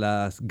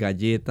 las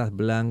galletas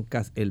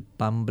blancas, el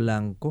pan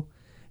blanco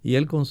y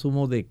el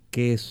consumo de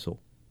queso,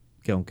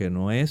 que aunque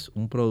no es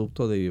un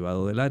producto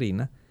derivado de la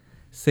harina,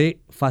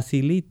 se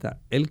facilita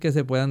el que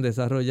se puedan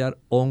desarrollar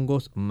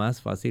hongos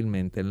más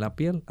fácilmente en la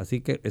piel.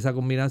 Así que esa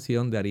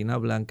combinación de harina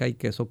blanca y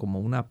queso como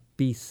una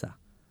pizza,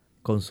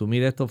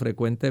 consumir esto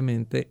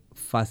frecuentemente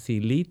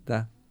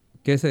facilita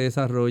que se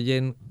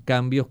desarrollen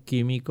cambios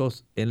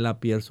químicos en la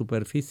piel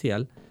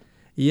superficial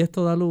y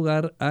esto da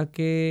lugar a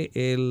que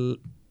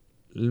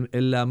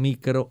la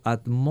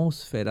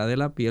microatmósfera de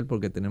la piel,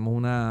 porque tenemos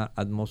una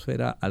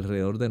atmósfera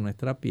alrededor de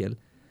nuestra piel,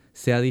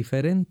 sea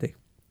diferente.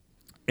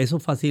 Eso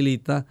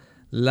facilita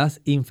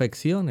las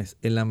infecciones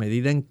en la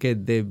medida en que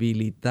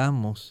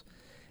debilitamos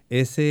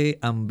ese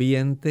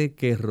ambiente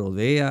que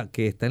rodea,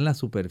 que está en la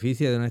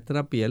superficie de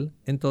nuestra piel.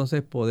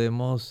 Entonces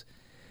podemos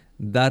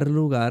dar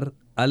lugar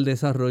al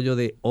desarrollo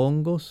de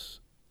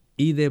hongos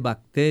y de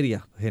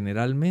bacterias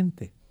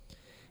generalmente.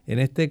 En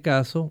este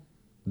caso,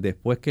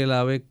 después que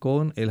lave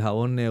con el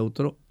jabón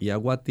neutro y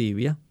agua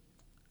tibia,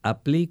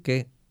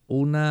 aplique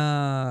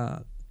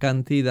una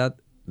cantidad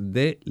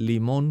de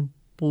limón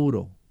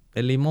puro.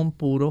 El limón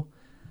puro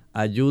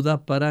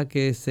ayuda para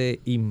que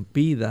se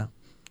impida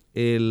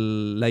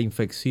la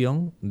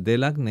infección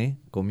del acné,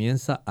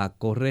 comienza a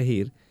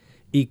corregir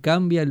y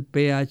cambia el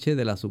pH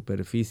de la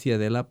superficie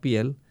de la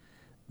piel.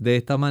 De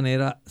esta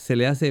manera se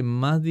le hace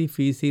más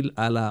difícil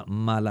a la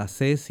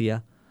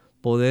malacesia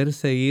poder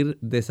seguir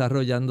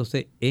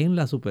desarrollándose en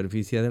la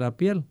superficie de la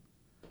piel.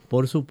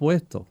 Por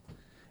supuesto,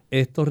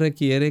 esto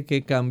requiere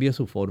que cambie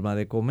su forma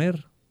de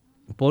comer,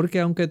 porque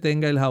aunque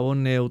tenga el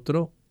jabón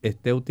neutro,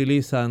 esté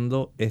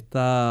utilizando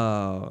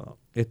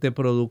este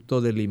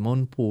producto de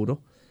limón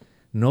puro,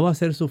 no va a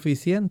ser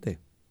suficiente.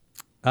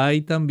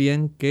 Hay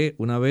también que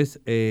una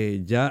vez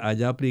ya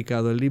haya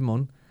aplicado el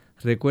limón,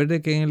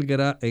 recuerde que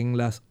en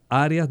las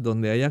áreas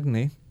donde hay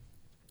acné,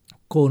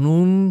 con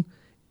un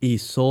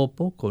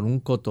hisopo, con un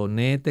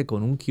cotonete,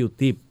 con un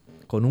Q-tip,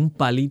 con un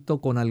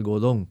palito con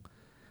algodón,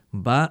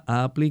 va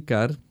a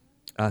aplicar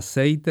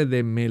aceite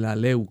de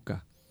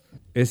melaleuca.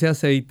 Ese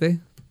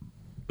aceite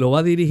lo va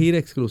a dirigir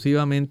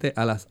exclusivamente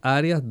a las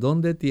áreas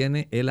donde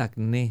tiene el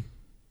acné.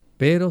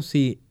 Pero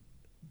si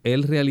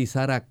él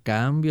realizara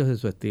cambios en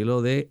su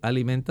estilo de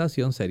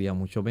alimentación, sería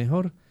mucho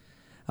mejor.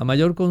 A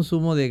mayor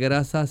consumo de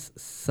grasas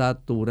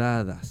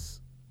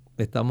saturadas,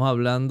 estamos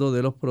hablando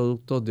de los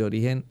productos de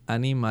origen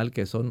animal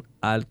que son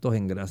altos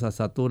en grasas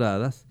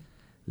saturadas,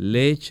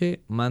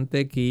 leche,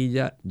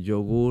 mantequilla,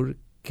 yogur,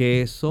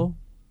 queso,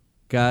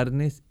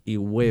 carnes y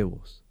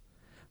huevos.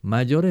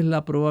 Mayor es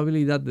la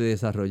probabilidad de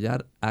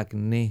desarrollar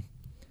acné.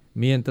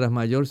 Mientras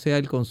mayor sea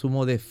el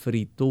consumo de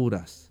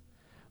frituras,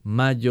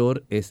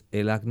 mayor es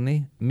el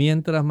acné.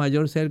 Mientras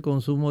mayor sea el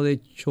consumo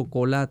de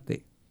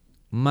chocolate,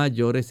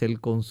 mayor es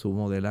el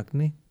consumo del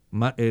acné.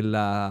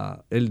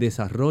 El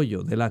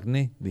desarrollo del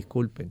acné,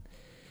 disculpen.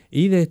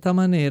 Y de esta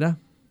manera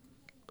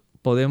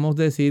podemos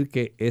decir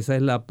que esa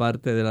es la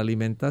parte de la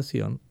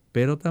alimentación,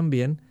 pero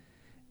también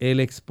el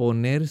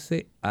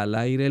exponerse al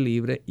aire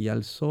libre y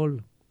al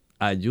sol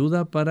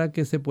ayuda para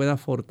que se pueda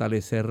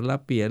fortalecer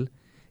la piel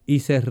y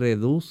se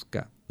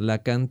reduzca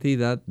la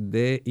cantidad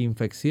de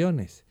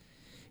infecciones.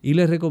 Y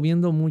les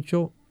recomiendo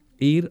mucho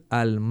ir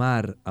al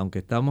mar, aunque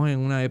estamos en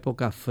una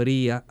época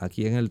fría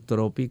aquí en el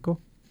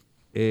trópico,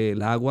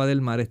 el agua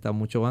del mar está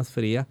mucho más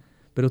fría,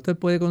 pero usted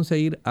puede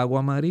conseguir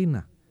agua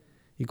marina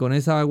y con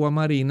esa agua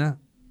marina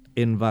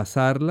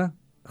envasarla,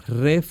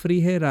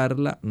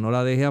 refrigerarla, no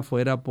la deje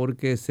afuera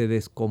porque se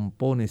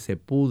descompone, se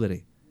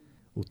pudre.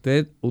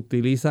 Usted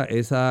utiliza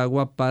esa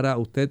agua para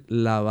usted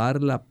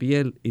lavar la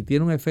piel y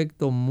tiene un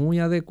efecto muy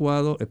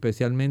adecuado,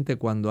 especialmente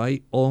cuando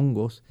hay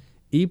hongos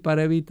y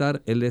para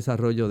evitar el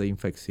desarrollo de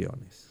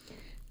infecciones.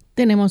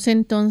 Tenemos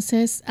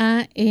entonces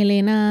a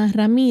Elena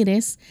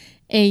Ramírez.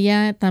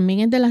 Ella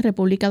también es de la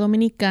República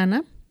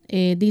Dominicana.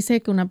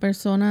 Dice que una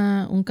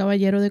persona, un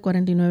caballero de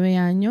 49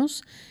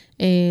 años,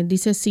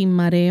 dice sin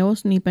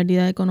mareos ni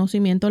pérdida de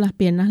conocimiento, las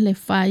piernas le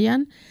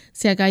fallan,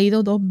 se ha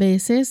caído 2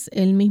 veces,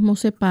 él mismo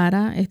se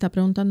para, está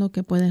preguntando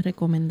qué puede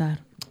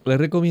recomendar. Le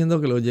recomiendo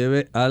que lo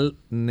lleve al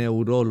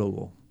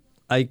neurólogo.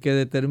 Hay que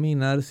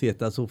determinar si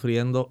está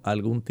sufriendo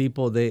algún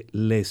tipo de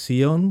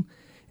lesión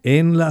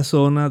en la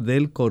zona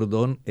del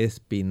cordón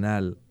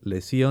espinal,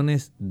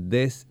 lesiones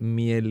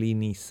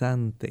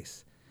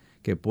desmielinizantes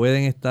que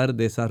pueden estar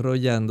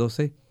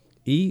desarrollándose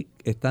y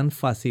están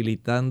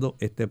facilitando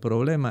este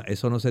problema.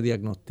 Eso no se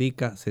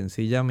diagnostica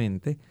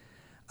sencillamente.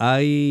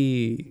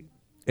 Hay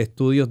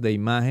estudios de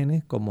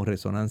imágenes como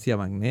resonancia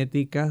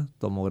magnética,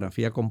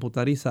 tomografía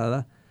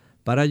computarizada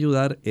para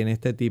ayudar en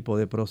este tipo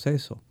de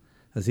proceso.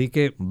 Así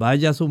que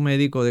vaya a su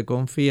médico de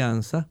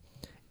confianza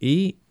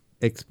y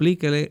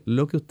explíquele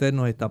lo que usted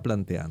nos está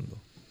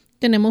planteando.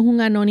 Tenemos un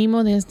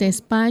anónimo desde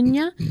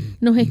España,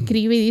 nos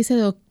escribe y dice: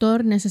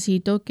 doctor,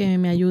 necesito que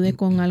me ayude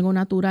con algo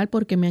natural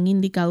porque me han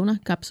indicado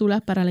unas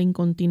cápsulas para la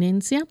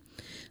incontinencia.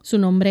 Su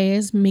nombre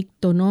es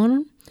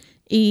Mictonor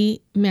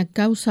y me ha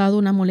causado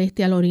una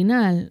molestia al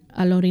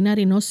orinar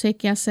y no sé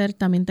qué hacer.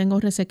 También tengo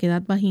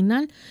resequedad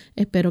vaginal,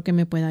 espero que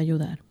me pueda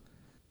ayudar.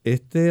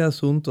 Este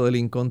asunto de la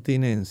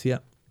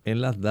incontinencia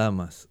en las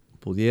damas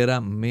pudiera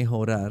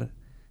mejorar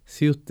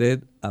si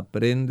usted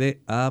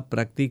aprende a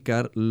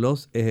practicar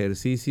los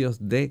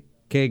ejercicios de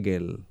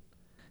Kegel.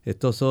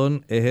 Estos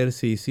son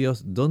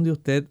ejercicios donde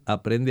usted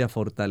aprende a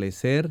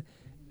fortalecer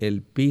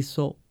el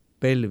piso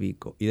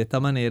pélvico y de esta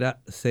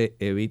manera se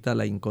evita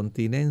la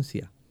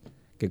incontinencia.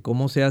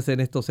 ¿Cómo se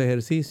hacen estos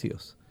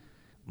ejercicios?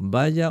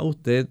 Vaya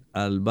usted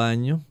al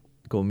baño,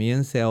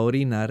 comience a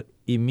orinar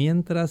y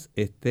mientras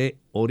esté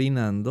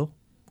orinando,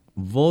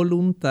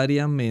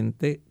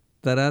 voluntariamente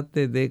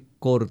trate de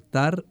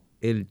cortar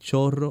el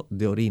chorro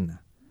de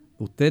orina.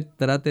 Usted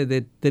trate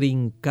de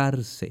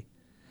trincarse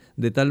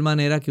de tal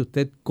manera que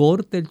usted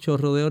corte el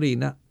chorro de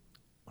orina,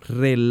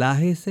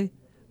 relájese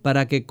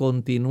para que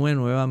continúe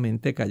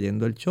nuevamente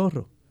cayendo el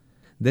chorro.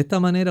 De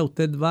esta manera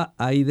usted va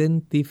a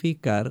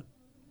identificar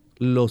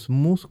los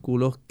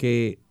músculos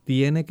que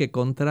tiene que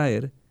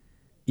contraer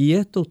y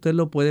esto usted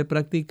lo puede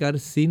practicar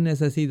sin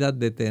necesidad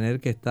de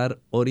tener que estar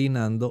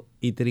orinando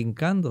y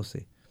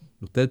trincándose.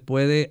 Usted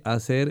puede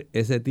hacer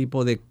ese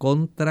tipo de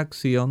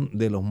contracción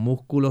de los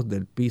músculos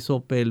del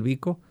piso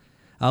pélvico,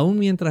 aún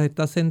mientras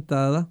está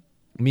sentada,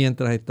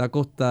 mientras está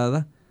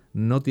acostada,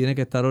 no tiene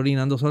que estar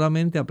orinando,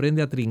 solamente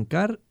aprende a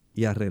trincar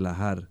y a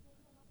relajar.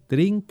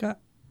 Trinca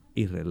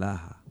y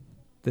relaja,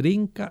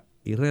 trinca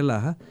y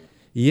relaja,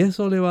 y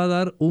eso le va a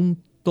dar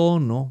un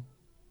tono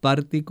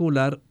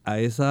particular a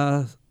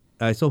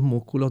esos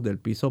músculos del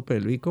piso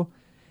pélvico,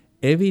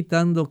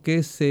 evitando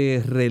que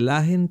se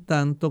relajen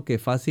tanto que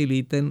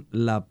faciliten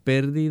la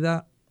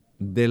pérdida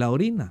de la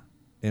orina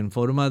en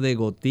forma de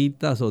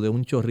gotitas o de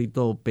un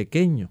chorrito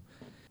pequeño.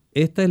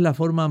 Esta es la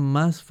forma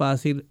más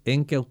fácil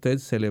en que a usted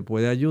se le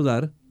puede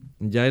ayudar.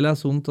 Ya el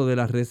asunto de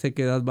la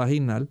resequedad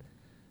vaginal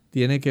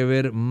tiene que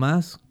ver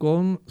más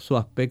con su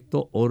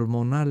aspecto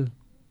hormonal.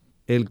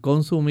 El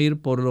consumir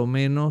por lo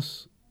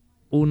menos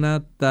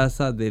una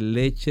taza de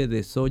leche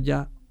de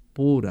soya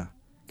pura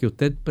que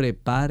usted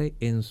prepare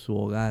en su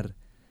hogar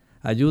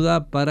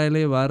ayuda para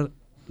elevar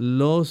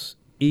los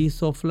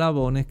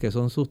isoflavones, que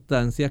son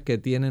sustancias que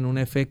tienen un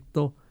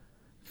efecto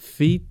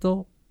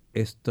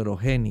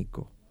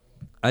fitoestrogénico,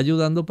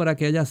 ayudando para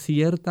que haya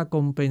cierta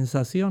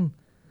compensación.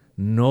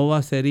 No va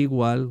a ser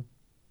igual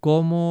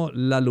como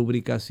la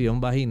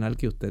lubricación vaginal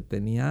que usted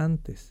tenía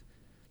antes,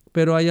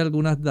 pero hay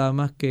algunas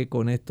damas que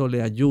con esto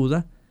le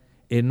ayuda.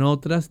 En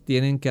otras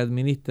tienen que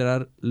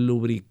administrar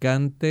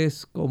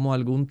lubricantes como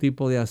algún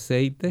tipo de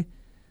aceite.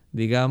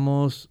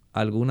 Digamos,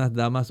 algunas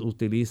damas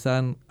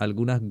utilizan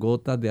algunas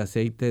gotas de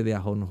aceite de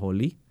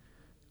ajonjolí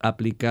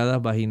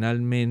aplicadas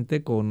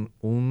vaginalmente con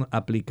un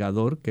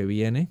aplicador que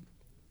viene.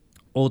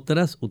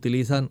 Otras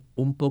utilizan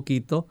un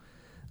poquito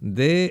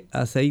de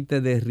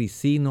aceite de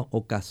ricino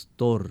o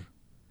castor.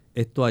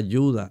 Esto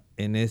ayuda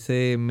en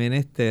ese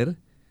menester,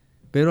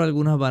 pero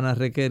algunas van a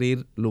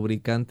requerir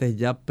lubricantes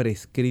ya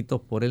prescritos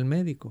por el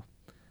médico.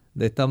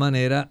 De esta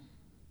manera,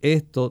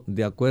 esto,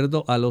 de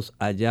acuerdo a los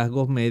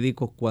hallazgos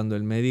médicos, cuando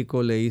el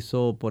médico le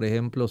hizo, por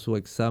ejemplo, su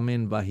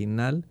examen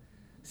vaginal,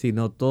 si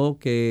notó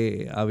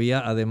que había,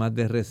 además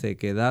de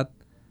resequedad,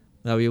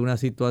 había una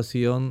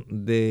situación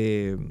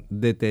de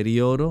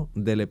deterioro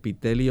del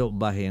epitelio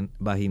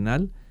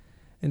vaginal.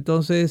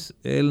 Entonces,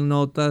 él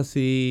nota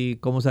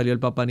cómo salió el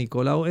Papá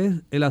Nicolau.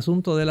 Es el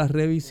asunto de la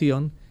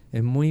revisión.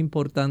 Es muy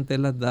importante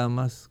en las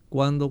damas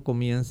cuando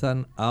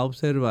comienzan a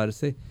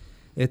observarse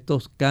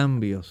estos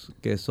cambios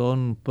que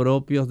son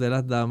propios de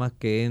las damas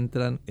que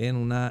entran en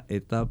una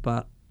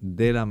etapa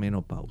de la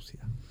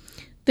menopausia.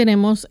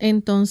 Tenemos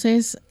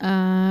entonces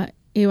a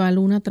Eva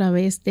Luna a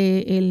través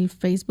del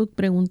Facebook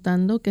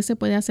preguntando qué se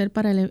puede hacer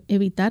para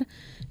evitar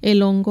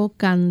el hongo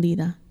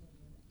cándida.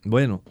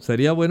 Bueno,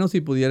 sería bueno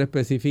si pudiera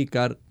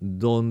especificar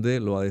dónde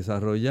lo ha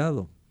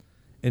desarrollado.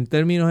 En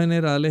términos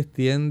generales,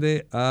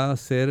 tiende a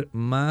ser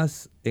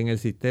más en el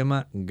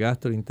sistema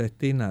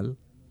gastrointestinal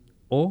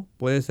o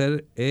puede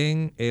ser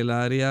en el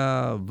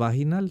área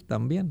vaginal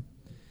también.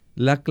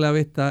 La clave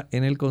está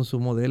en el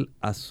consumo del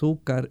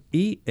azúcar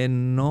y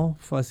en no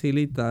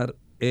facilitar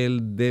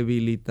el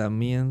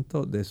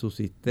debilitamiento de su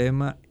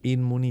sistema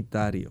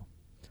inmunitario.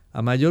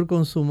 A mayor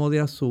consumo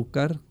de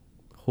azúcar,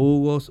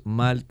 jugos,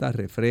 maltas,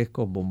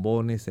 refrescos,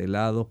 bombones,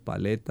 helados,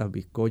 paletas,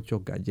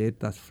 bizcochos,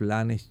 galletas,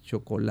 flanes,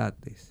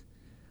 chocolates,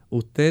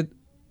 usted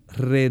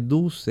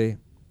reduce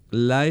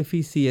la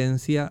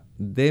eficiencia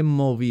de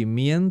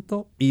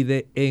movimiento y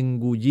de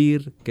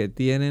engullir que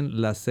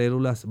tienen las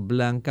células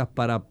blancas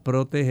para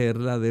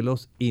protegerla de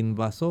los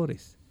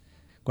invasores.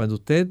 Cuando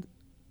usted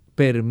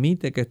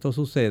permite que esto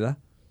suceda,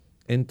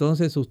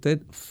 entonces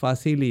usted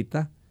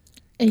facilita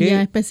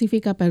Ella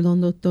especifica,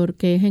 perdón doctor,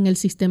 que es en el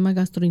sistema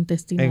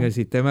gastrointestinal. En el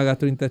sistema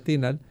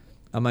gastrointestinal,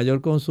 a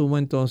mayor consumo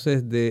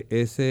entonces de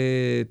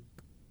ese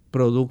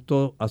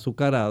producto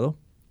azucarado,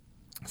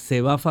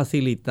 se va a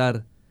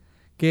facilitar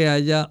que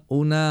haya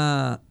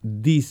una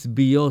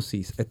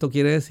disbiosis. Esto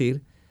quiere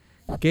decir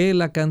que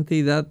la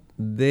cantidad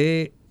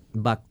de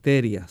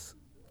bacterias,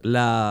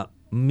 la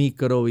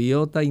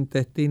microbiota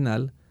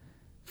intestinal,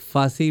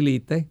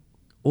 facilite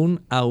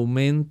un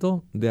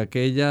aumento de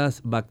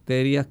aquellas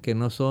bacterias que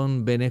no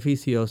son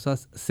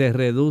beneficiosas. Se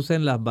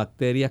reducen las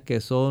bacterias que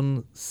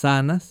son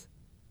sanas,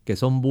 que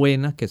son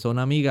buenas, que son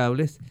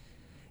amigables.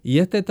 Y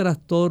este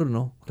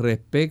trastorno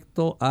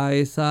respecto a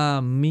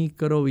esa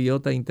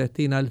microbiota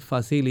intestinal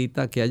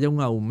facilita que haya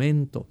un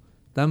aumento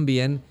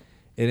también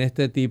en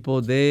este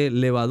tipo de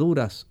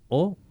levaduras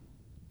o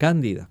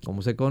cándidas,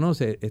 como se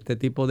conoce este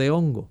tipo de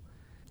hongo.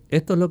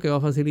 Esto es lo que va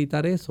a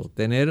facilitar eso.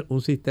 Tener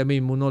un sistema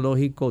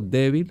inmunológico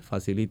débil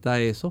facilita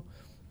eso.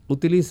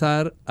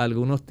 Utilizar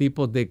algunos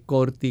tipos de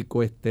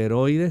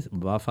corticosteroides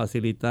va a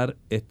facilitar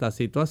esta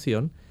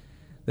situación.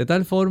 De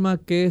tal forma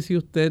que si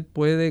usted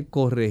puede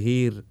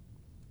corregir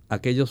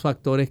aquellos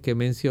factores que he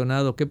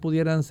mencionado que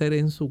pudieran ser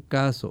en su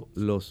caso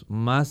los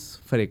más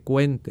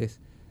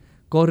frecuentes,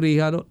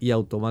 corríjalo y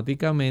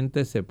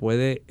automáticamente se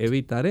puede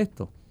evitar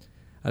esto.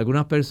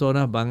 Algunas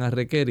personas van a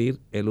requerir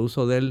el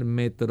uso del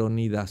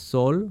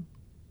metronidazol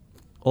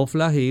o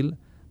flagyl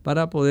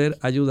para poder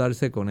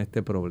ayudarse con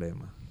este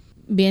problema.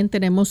 Bien,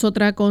 tenemos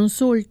otra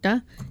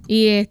consulta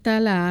y esta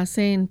la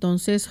hace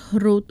entonces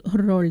Ruth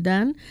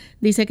Roldán.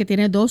 Dice que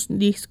tiene 2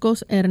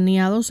 discos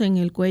herniados en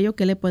el cuello.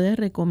 ¿Qué le puede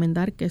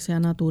recomendar que sea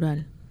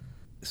natural?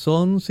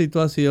 Son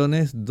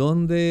situaciones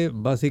donde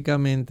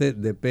básicamente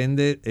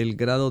depende el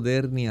grado de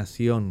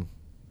herniación,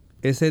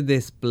 ese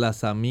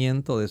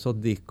desplazamiento de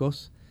esos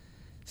discos,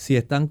 si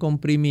están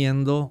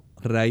comprimiendo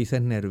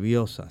raíces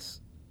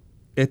nerviosas.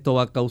 Esto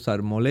va a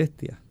causar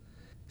molestia.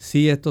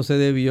 Si esto se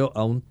debió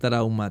a un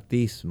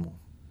traumatismo,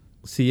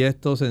 si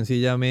esto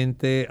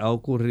sencillamente ha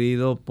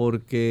ocurrido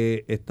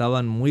porque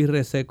estaban muy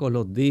resecos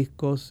los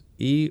discos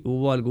y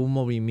hubo algún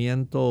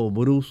movimiento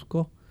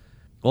brusco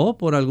o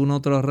por alguna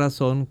otra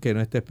razón que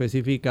no esté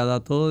especificada,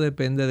 todo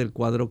depende del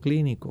cuadro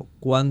clínico.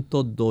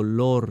 Cuánto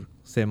dolor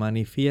se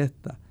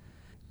manifiesta,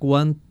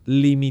 cuán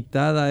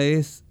limitada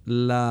es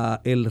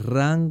el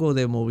rango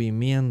de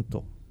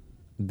movimiento.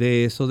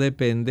 De eso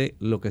depende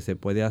lo que se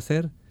puede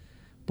hacer.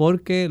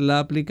 Porque la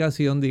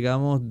aplicación,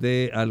 digamos,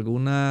 de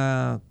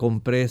alguna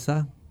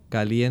compresa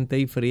caliente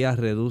y fría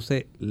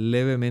reduce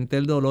levemente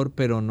el dolor,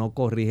 pero no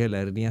corrige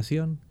la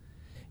herniación.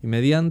 Y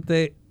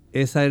mediante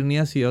esa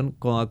herniación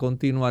va a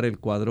continuar el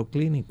cuadro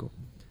clínico.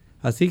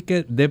 Así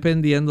que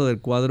dependiendo del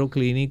cuadro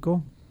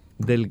clínico,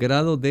 del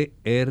grado de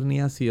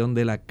herniación,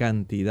 de la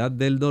cantidad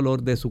del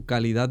dolor, de su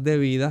calidad de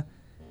vida,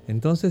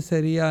 entonces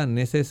sería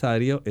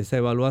necesario esa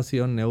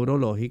evaluación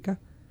neurológica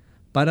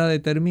para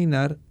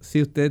determinar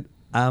si usted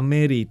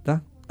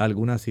amerita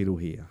alguna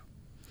cirugía.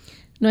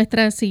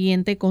 Nuestra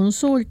siguiente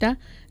consulta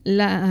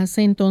la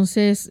hace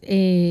entonces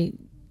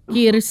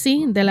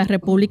Kirsi de la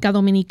República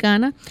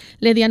Dominicana.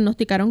 Le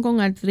diagnosticaron con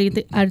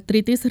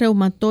artritis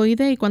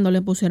reumatoide y cuando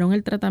le pusieron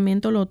el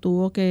tratamiento lo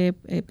tuvo que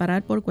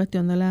parar por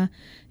cuestión de la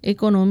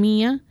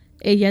economía.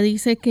 Ella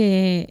dice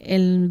que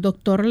el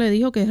doctor le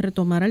dijo que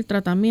retomara el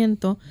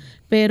tratamiento,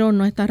 pero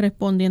no está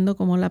respondiendo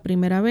como la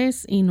primera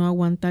vez y no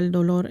aguanta el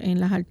dolor en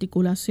las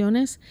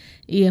articulaciones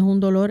y es un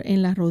dolor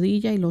en la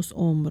rodilla y los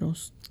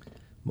hombros.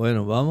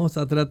 Bueno, vamos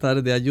a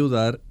tratar de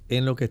ayudar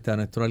en lo que está a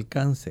nuestro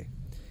alcance.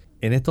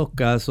 En estos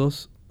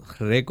casos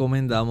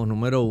recomendamos,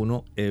 número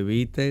 1,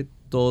 evite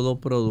todo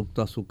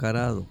producto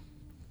azucarado.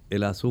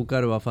 El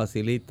azúcar va a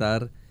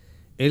facilitar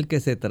el que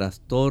se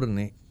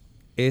trastorne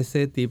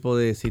ese tipo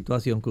de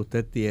situación que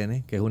usted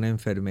tiene, que es una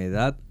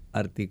enfermedad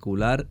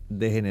articular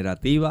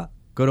degenerativa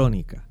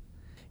crónica.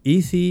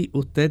 Y si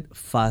usted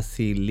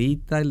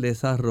facilita el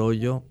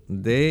desarrollo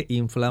de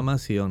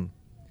inflamación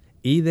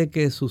y de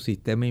que su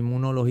sistema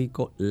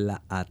inmunológico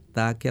la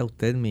ataque a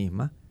usted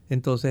misma,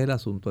 entonces el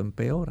asunto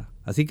empeora.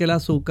 Así que el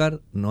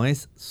azúcar no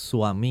es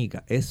su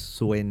amiga, es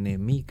su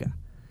enemiga.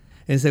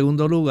 En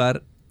segundo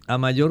lugar, a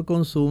mayor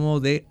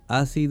consumo de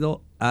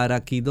ácido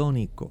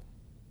araquidónico.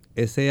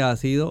 Ese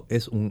ácido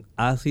es un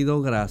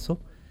ácido graso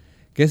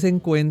que se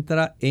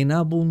encuentra en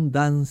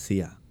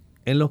abundancia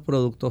en los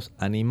productos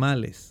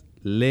animales: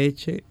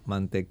 leche,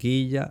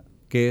 mantequilla,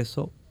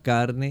 queso,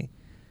 carne,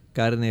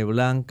 carne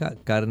blanca,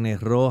 carne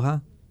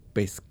roja,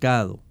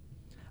 pescado.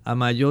 A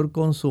mayor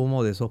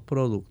consumo de esos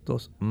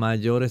productos,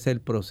 mayor es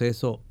el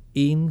proceso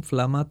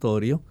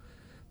inflamatorio,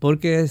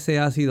 porque ese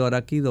ácido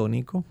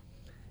araquidónico,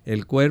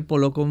 el cuerpo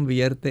lo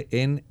convierte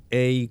en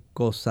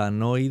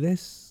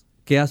eicosanoides,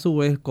 que a su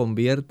vez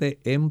convierte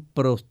en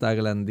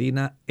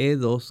prostaglandina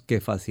E2,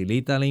 que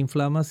facilita la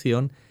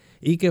inflamación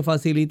y que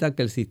facilita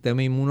que el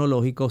sistema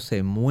inmunológico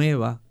se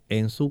mueva,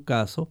 en su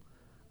caso,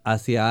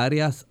 hacia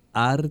áreas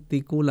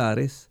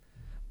articulares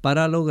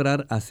para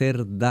lograr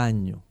hacer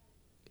daño.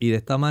 Y de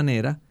esta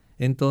manera,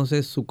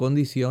 entonces su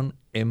condición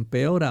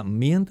empeora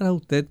mientras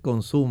usted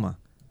consuma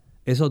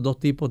esos dos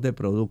tipos de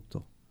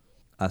productos: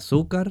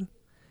 azúcar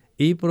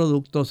y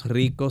productos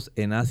ricos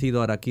en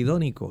ácido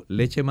araquidónico,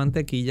 leche,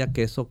 mantequilla,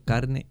 queso,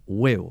 carne,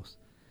 huevos.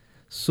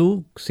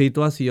 Su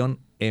situación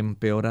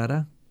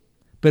empeorará.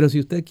 Pero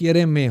si usted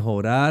quiere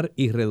mejorar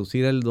y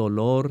reducir el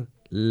dolor,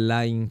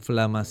 la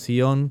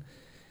inflamación,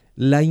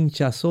 la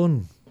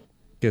hinchazón,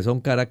 que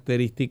son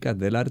características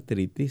de la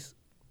artritis,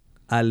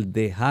 al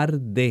dejar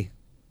de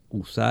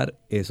usar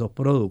esos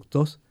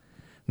productos,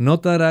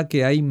 notará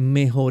que hay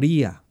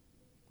mejoría.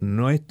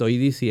 No estoy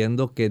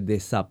diciendo que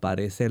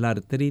desaparece la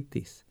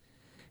artritis.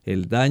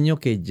 El daño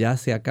que ya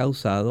se ha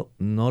causado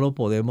no lo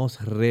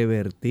podemos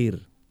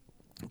revertir,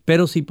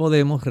 pero sí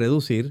podemos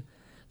reducir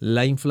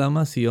la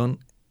inflamación,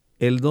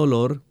 el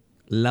dolor,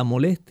 la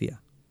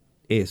molestia.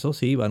 Eso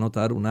sí, va a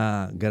notar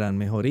una gran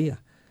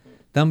mejoría.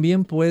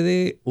 También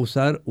puede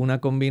usar una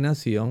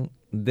combinación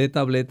de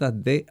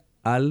tabletas de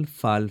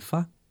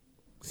alfalfa,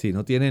 si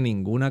no tiene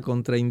ninguna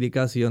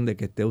contraindicación de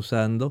que esté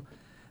usando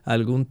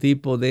algún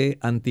tipo de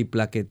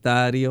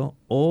antiplaquetario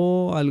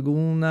o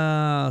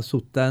alguna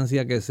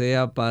sustancia que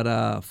sea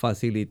para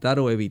facilitar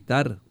o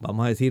evitar,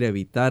 vamos a decir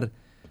evitar,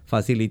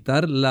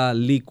 facilitar la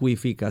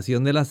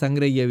liquificación de la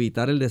sangre y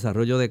evitar el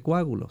desarrollo de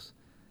coágulos.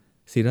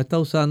 Si no está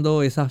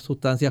usando esas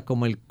sustancias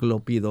como el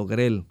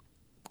clopidogrel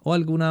o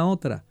alguna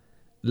otra,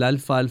 la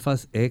alfalfa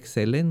es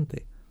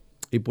excelente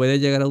y puede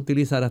llegar a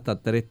utilizar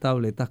hasta 3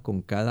 tabletas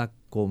con cada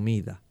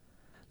comida.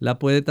 La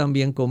puede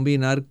también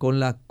combinar con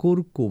la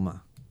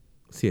cúrcuma,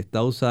 si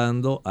está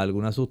usando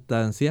alguna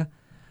sustancia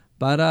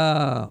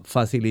para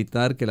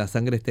facilitar que la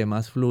sangre esté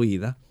más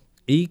fluida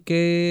y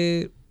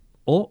que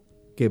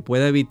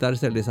pueda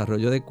evitarse el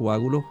desarrollo de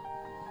coágulos,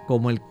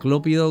 como el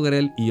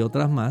clopidogrel y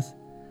otras más,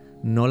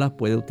 no las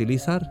puede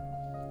utilizar.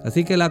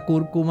 Así que la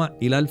cúrcuma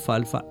y la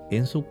alfalfa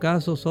en su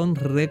caso son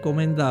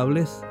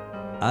recomendables,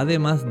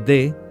 además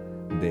de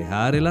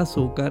dejar el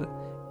azúcar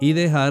y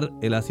dejar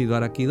el ácido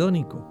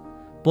araquidónico.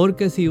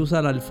 Porque si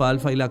usa la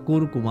alfalfa y la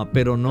cúrcuma,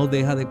 pero no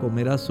deja de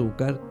comer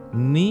azúcar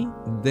ni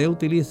de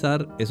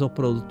utilizar esos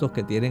productos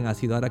que tienen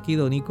ácido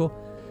araquidónico,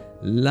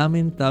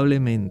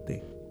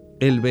 lamentablemente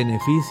el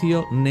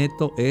beneficio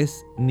neto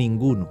es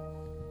ninguno.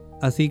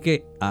 Así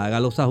que haga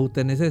los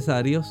ajustes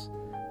necesarios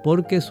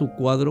porque su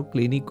cuadro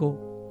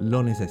clínico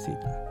lo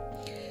necesita.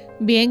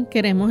 Bien,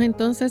 queremos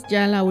entonces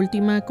ya la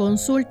última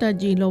consulta.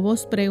 G.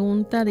 Lobos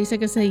pregunta, dice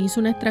que se hizo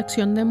una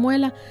extracción de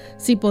muela,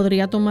 si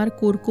podría tomar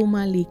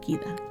cúrcuma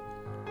líquida.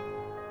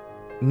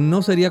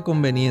 No sería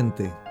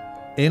conveniente.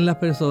 En las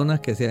personas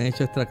que se han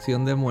hecho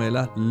extracción de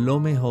muelas, lo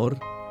mejor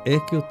es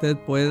que usted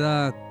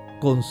pueda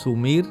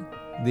consumir,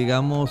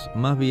 digamos,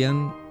 más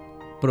bien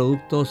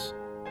productos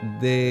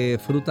de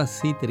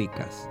frutas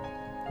cítricas.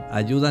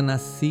 Ayudan a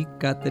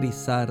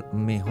cicatrizar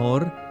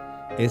mejor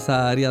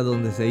esa área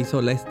donde se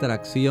hizo la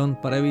extracción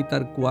para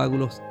evitar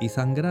coágulos y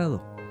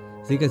sangrado.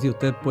 Así que si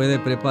usted puede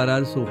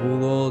preparar su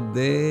jugo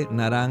de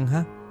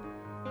naranja,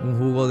 un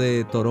jugo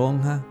de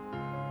toronja,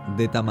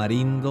 de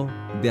tamarindo,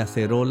 de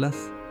acerolas,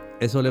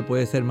 eso le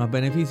puede ser más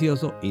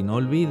beneficioso. Y no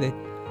olvide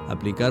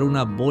aplicar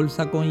una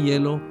bolsa con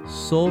hielo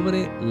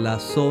sobre la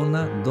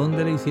zona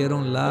donde le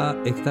hicieron la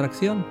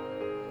extracción.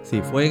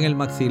 Si fue en el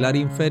maxilar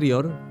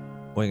inferior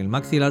o en el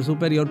maxilar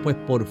superior, pues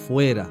por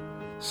fuera,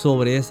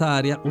 sobre esa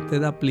área,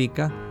 usted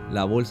aplica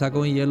la bolsa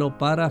con hielo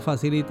para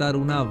facilitar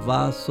una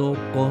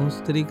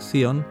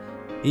vasoconstricción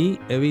y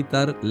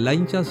evitar la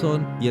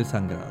hinchazón y el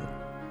sangrado.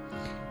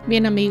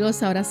 Bien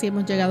amigos, ahora sí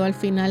hemos llegado al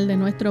final de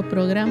nuestro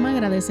programa.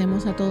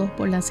 Agradecemos a todos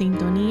por la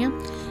sintonía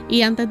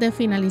y antes de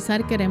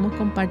finalizar queremos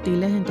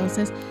compartirles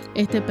entonces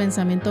este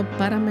pensamiento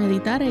para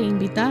meditar e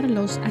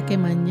invitarlos a que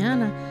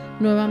mañana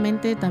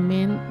nuevamente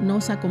también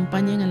nos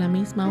acompañen a la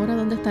misma hora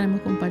donde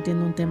estaremos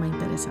compartiendo un tema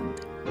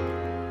interesante.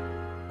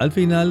 Al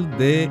final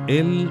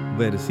del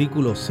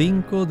versículo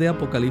 5 de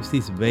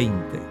Apocalipsis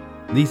 20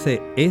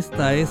 dice: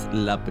 esta es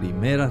la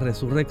primera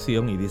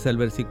resurrección, y dice el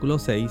versículo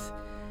 6: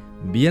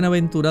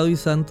 bienaventurado y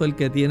santo el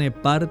que tiene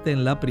parte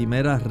en la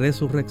primera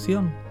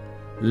resurrección.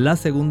 La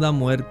segunda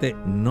muerte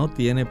no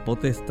tiene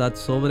potestad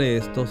sobre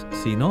estos,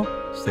 sino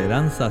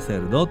serán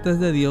sacerdotes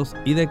de Dios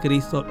y de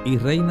Cristo y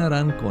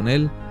reinarán con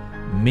él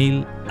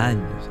 1000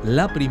 años.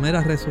 La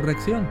primera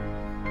resurrección.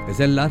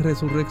 Esa es la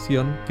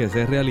resurrección que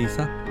se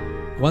realiza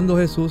cuando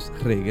Jesús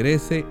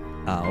regrese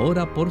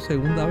ahora por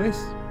segunda vez.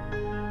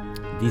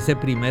 Dice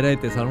 1 de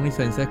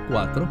Tesalonicenses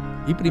 4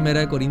 y 1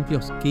 de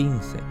Corintios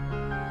 15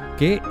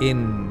 que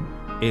en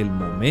el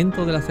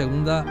momento de la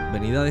segunda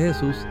venida de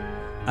Jesús,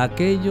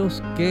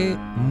 aquellos que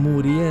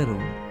murieron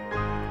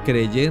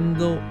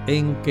creyendo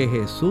en que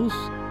Jesús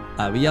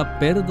había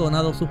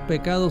perdonado sus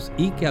pecados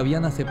y que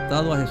habían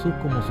aceptado a Jesús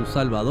como su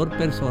Salvador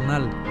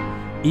personal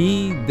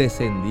y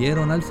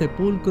descendieron al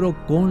sepulcro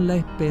con la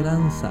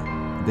esperanza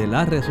de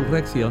la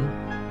resurrección,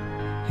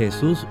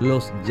 Jesús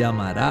los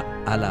llamará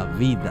a la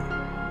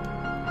vida.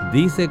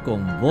 Dice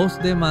con voz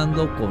de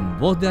mando, con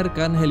voz de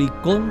arcángel y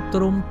con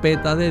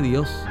trompeta de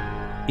Dios.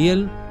 Y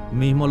él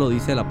mismo lo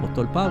dice el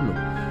apóstol Pablo.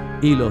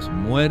 Y los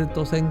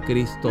muertos en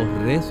Cristo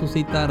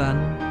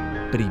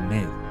resucitarán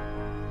primero.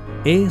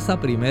 Esa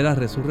primera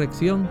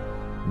resurrección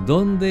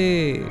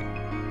donde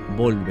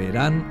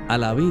volverán a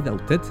la vida.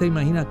 Usted se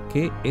imagina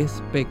qué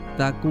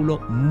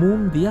espectáculo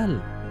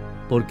mundial,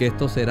 porque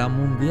esto será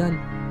mundial.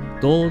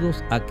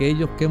 Todos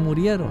aquellos que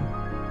murieron,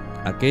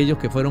 aquellos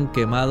que fueron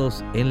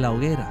quemados en la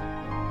hoguera,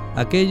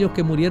 aquellos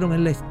que murieron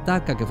en la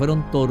estaca, que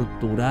fueron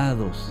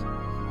torturados,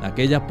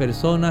 aquellas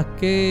personas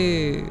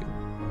que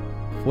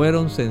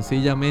fueron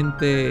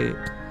sencillamente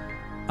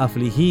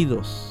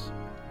afligidos,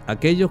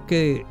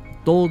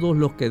 todos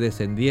los que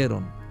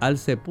descendieron al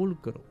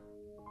sepulcro,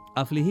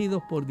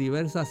 afligidos por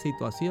diversas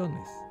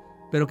situaciones,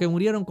 pero que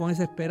murieron con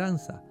esa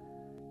esperanza,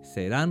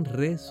 serán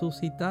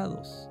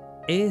resucitados.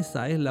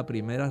 Esa es la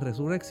primera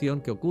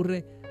resurrección que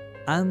ocurre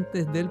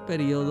antes del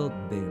periodo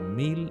de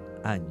 1000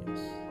 años.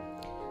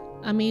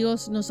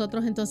 Amigos,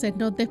 nosotros entonces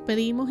nos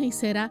despedimos y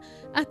será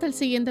hasta el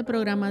siguiente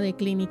programa de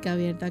Clínica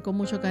Abierta. Con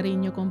mucho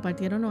cariño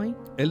compartieron hoy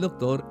el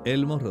doctor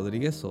Elmo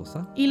Rodriguez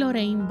Sosa y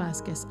Lorraine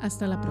Vázquez.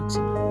 Hasta la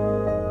próxima.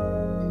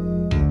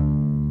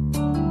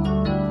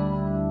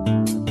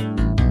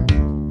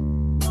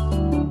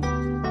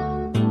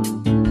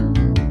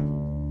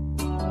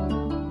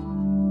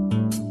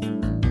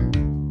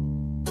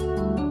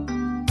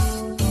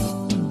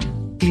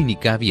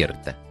 Clínica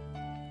Abierta.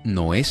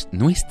 No es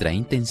nuestra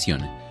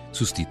intención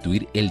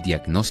sustituir el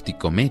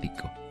diagnóstico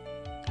médico.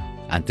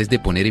 Antes de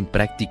poner en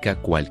práctica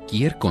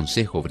cualquier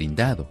consejo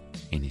brindado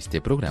en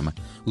este programa,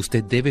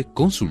 usted debe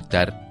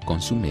consultar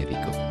con su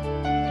médico.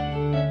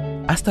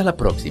 Hasta la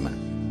próxima.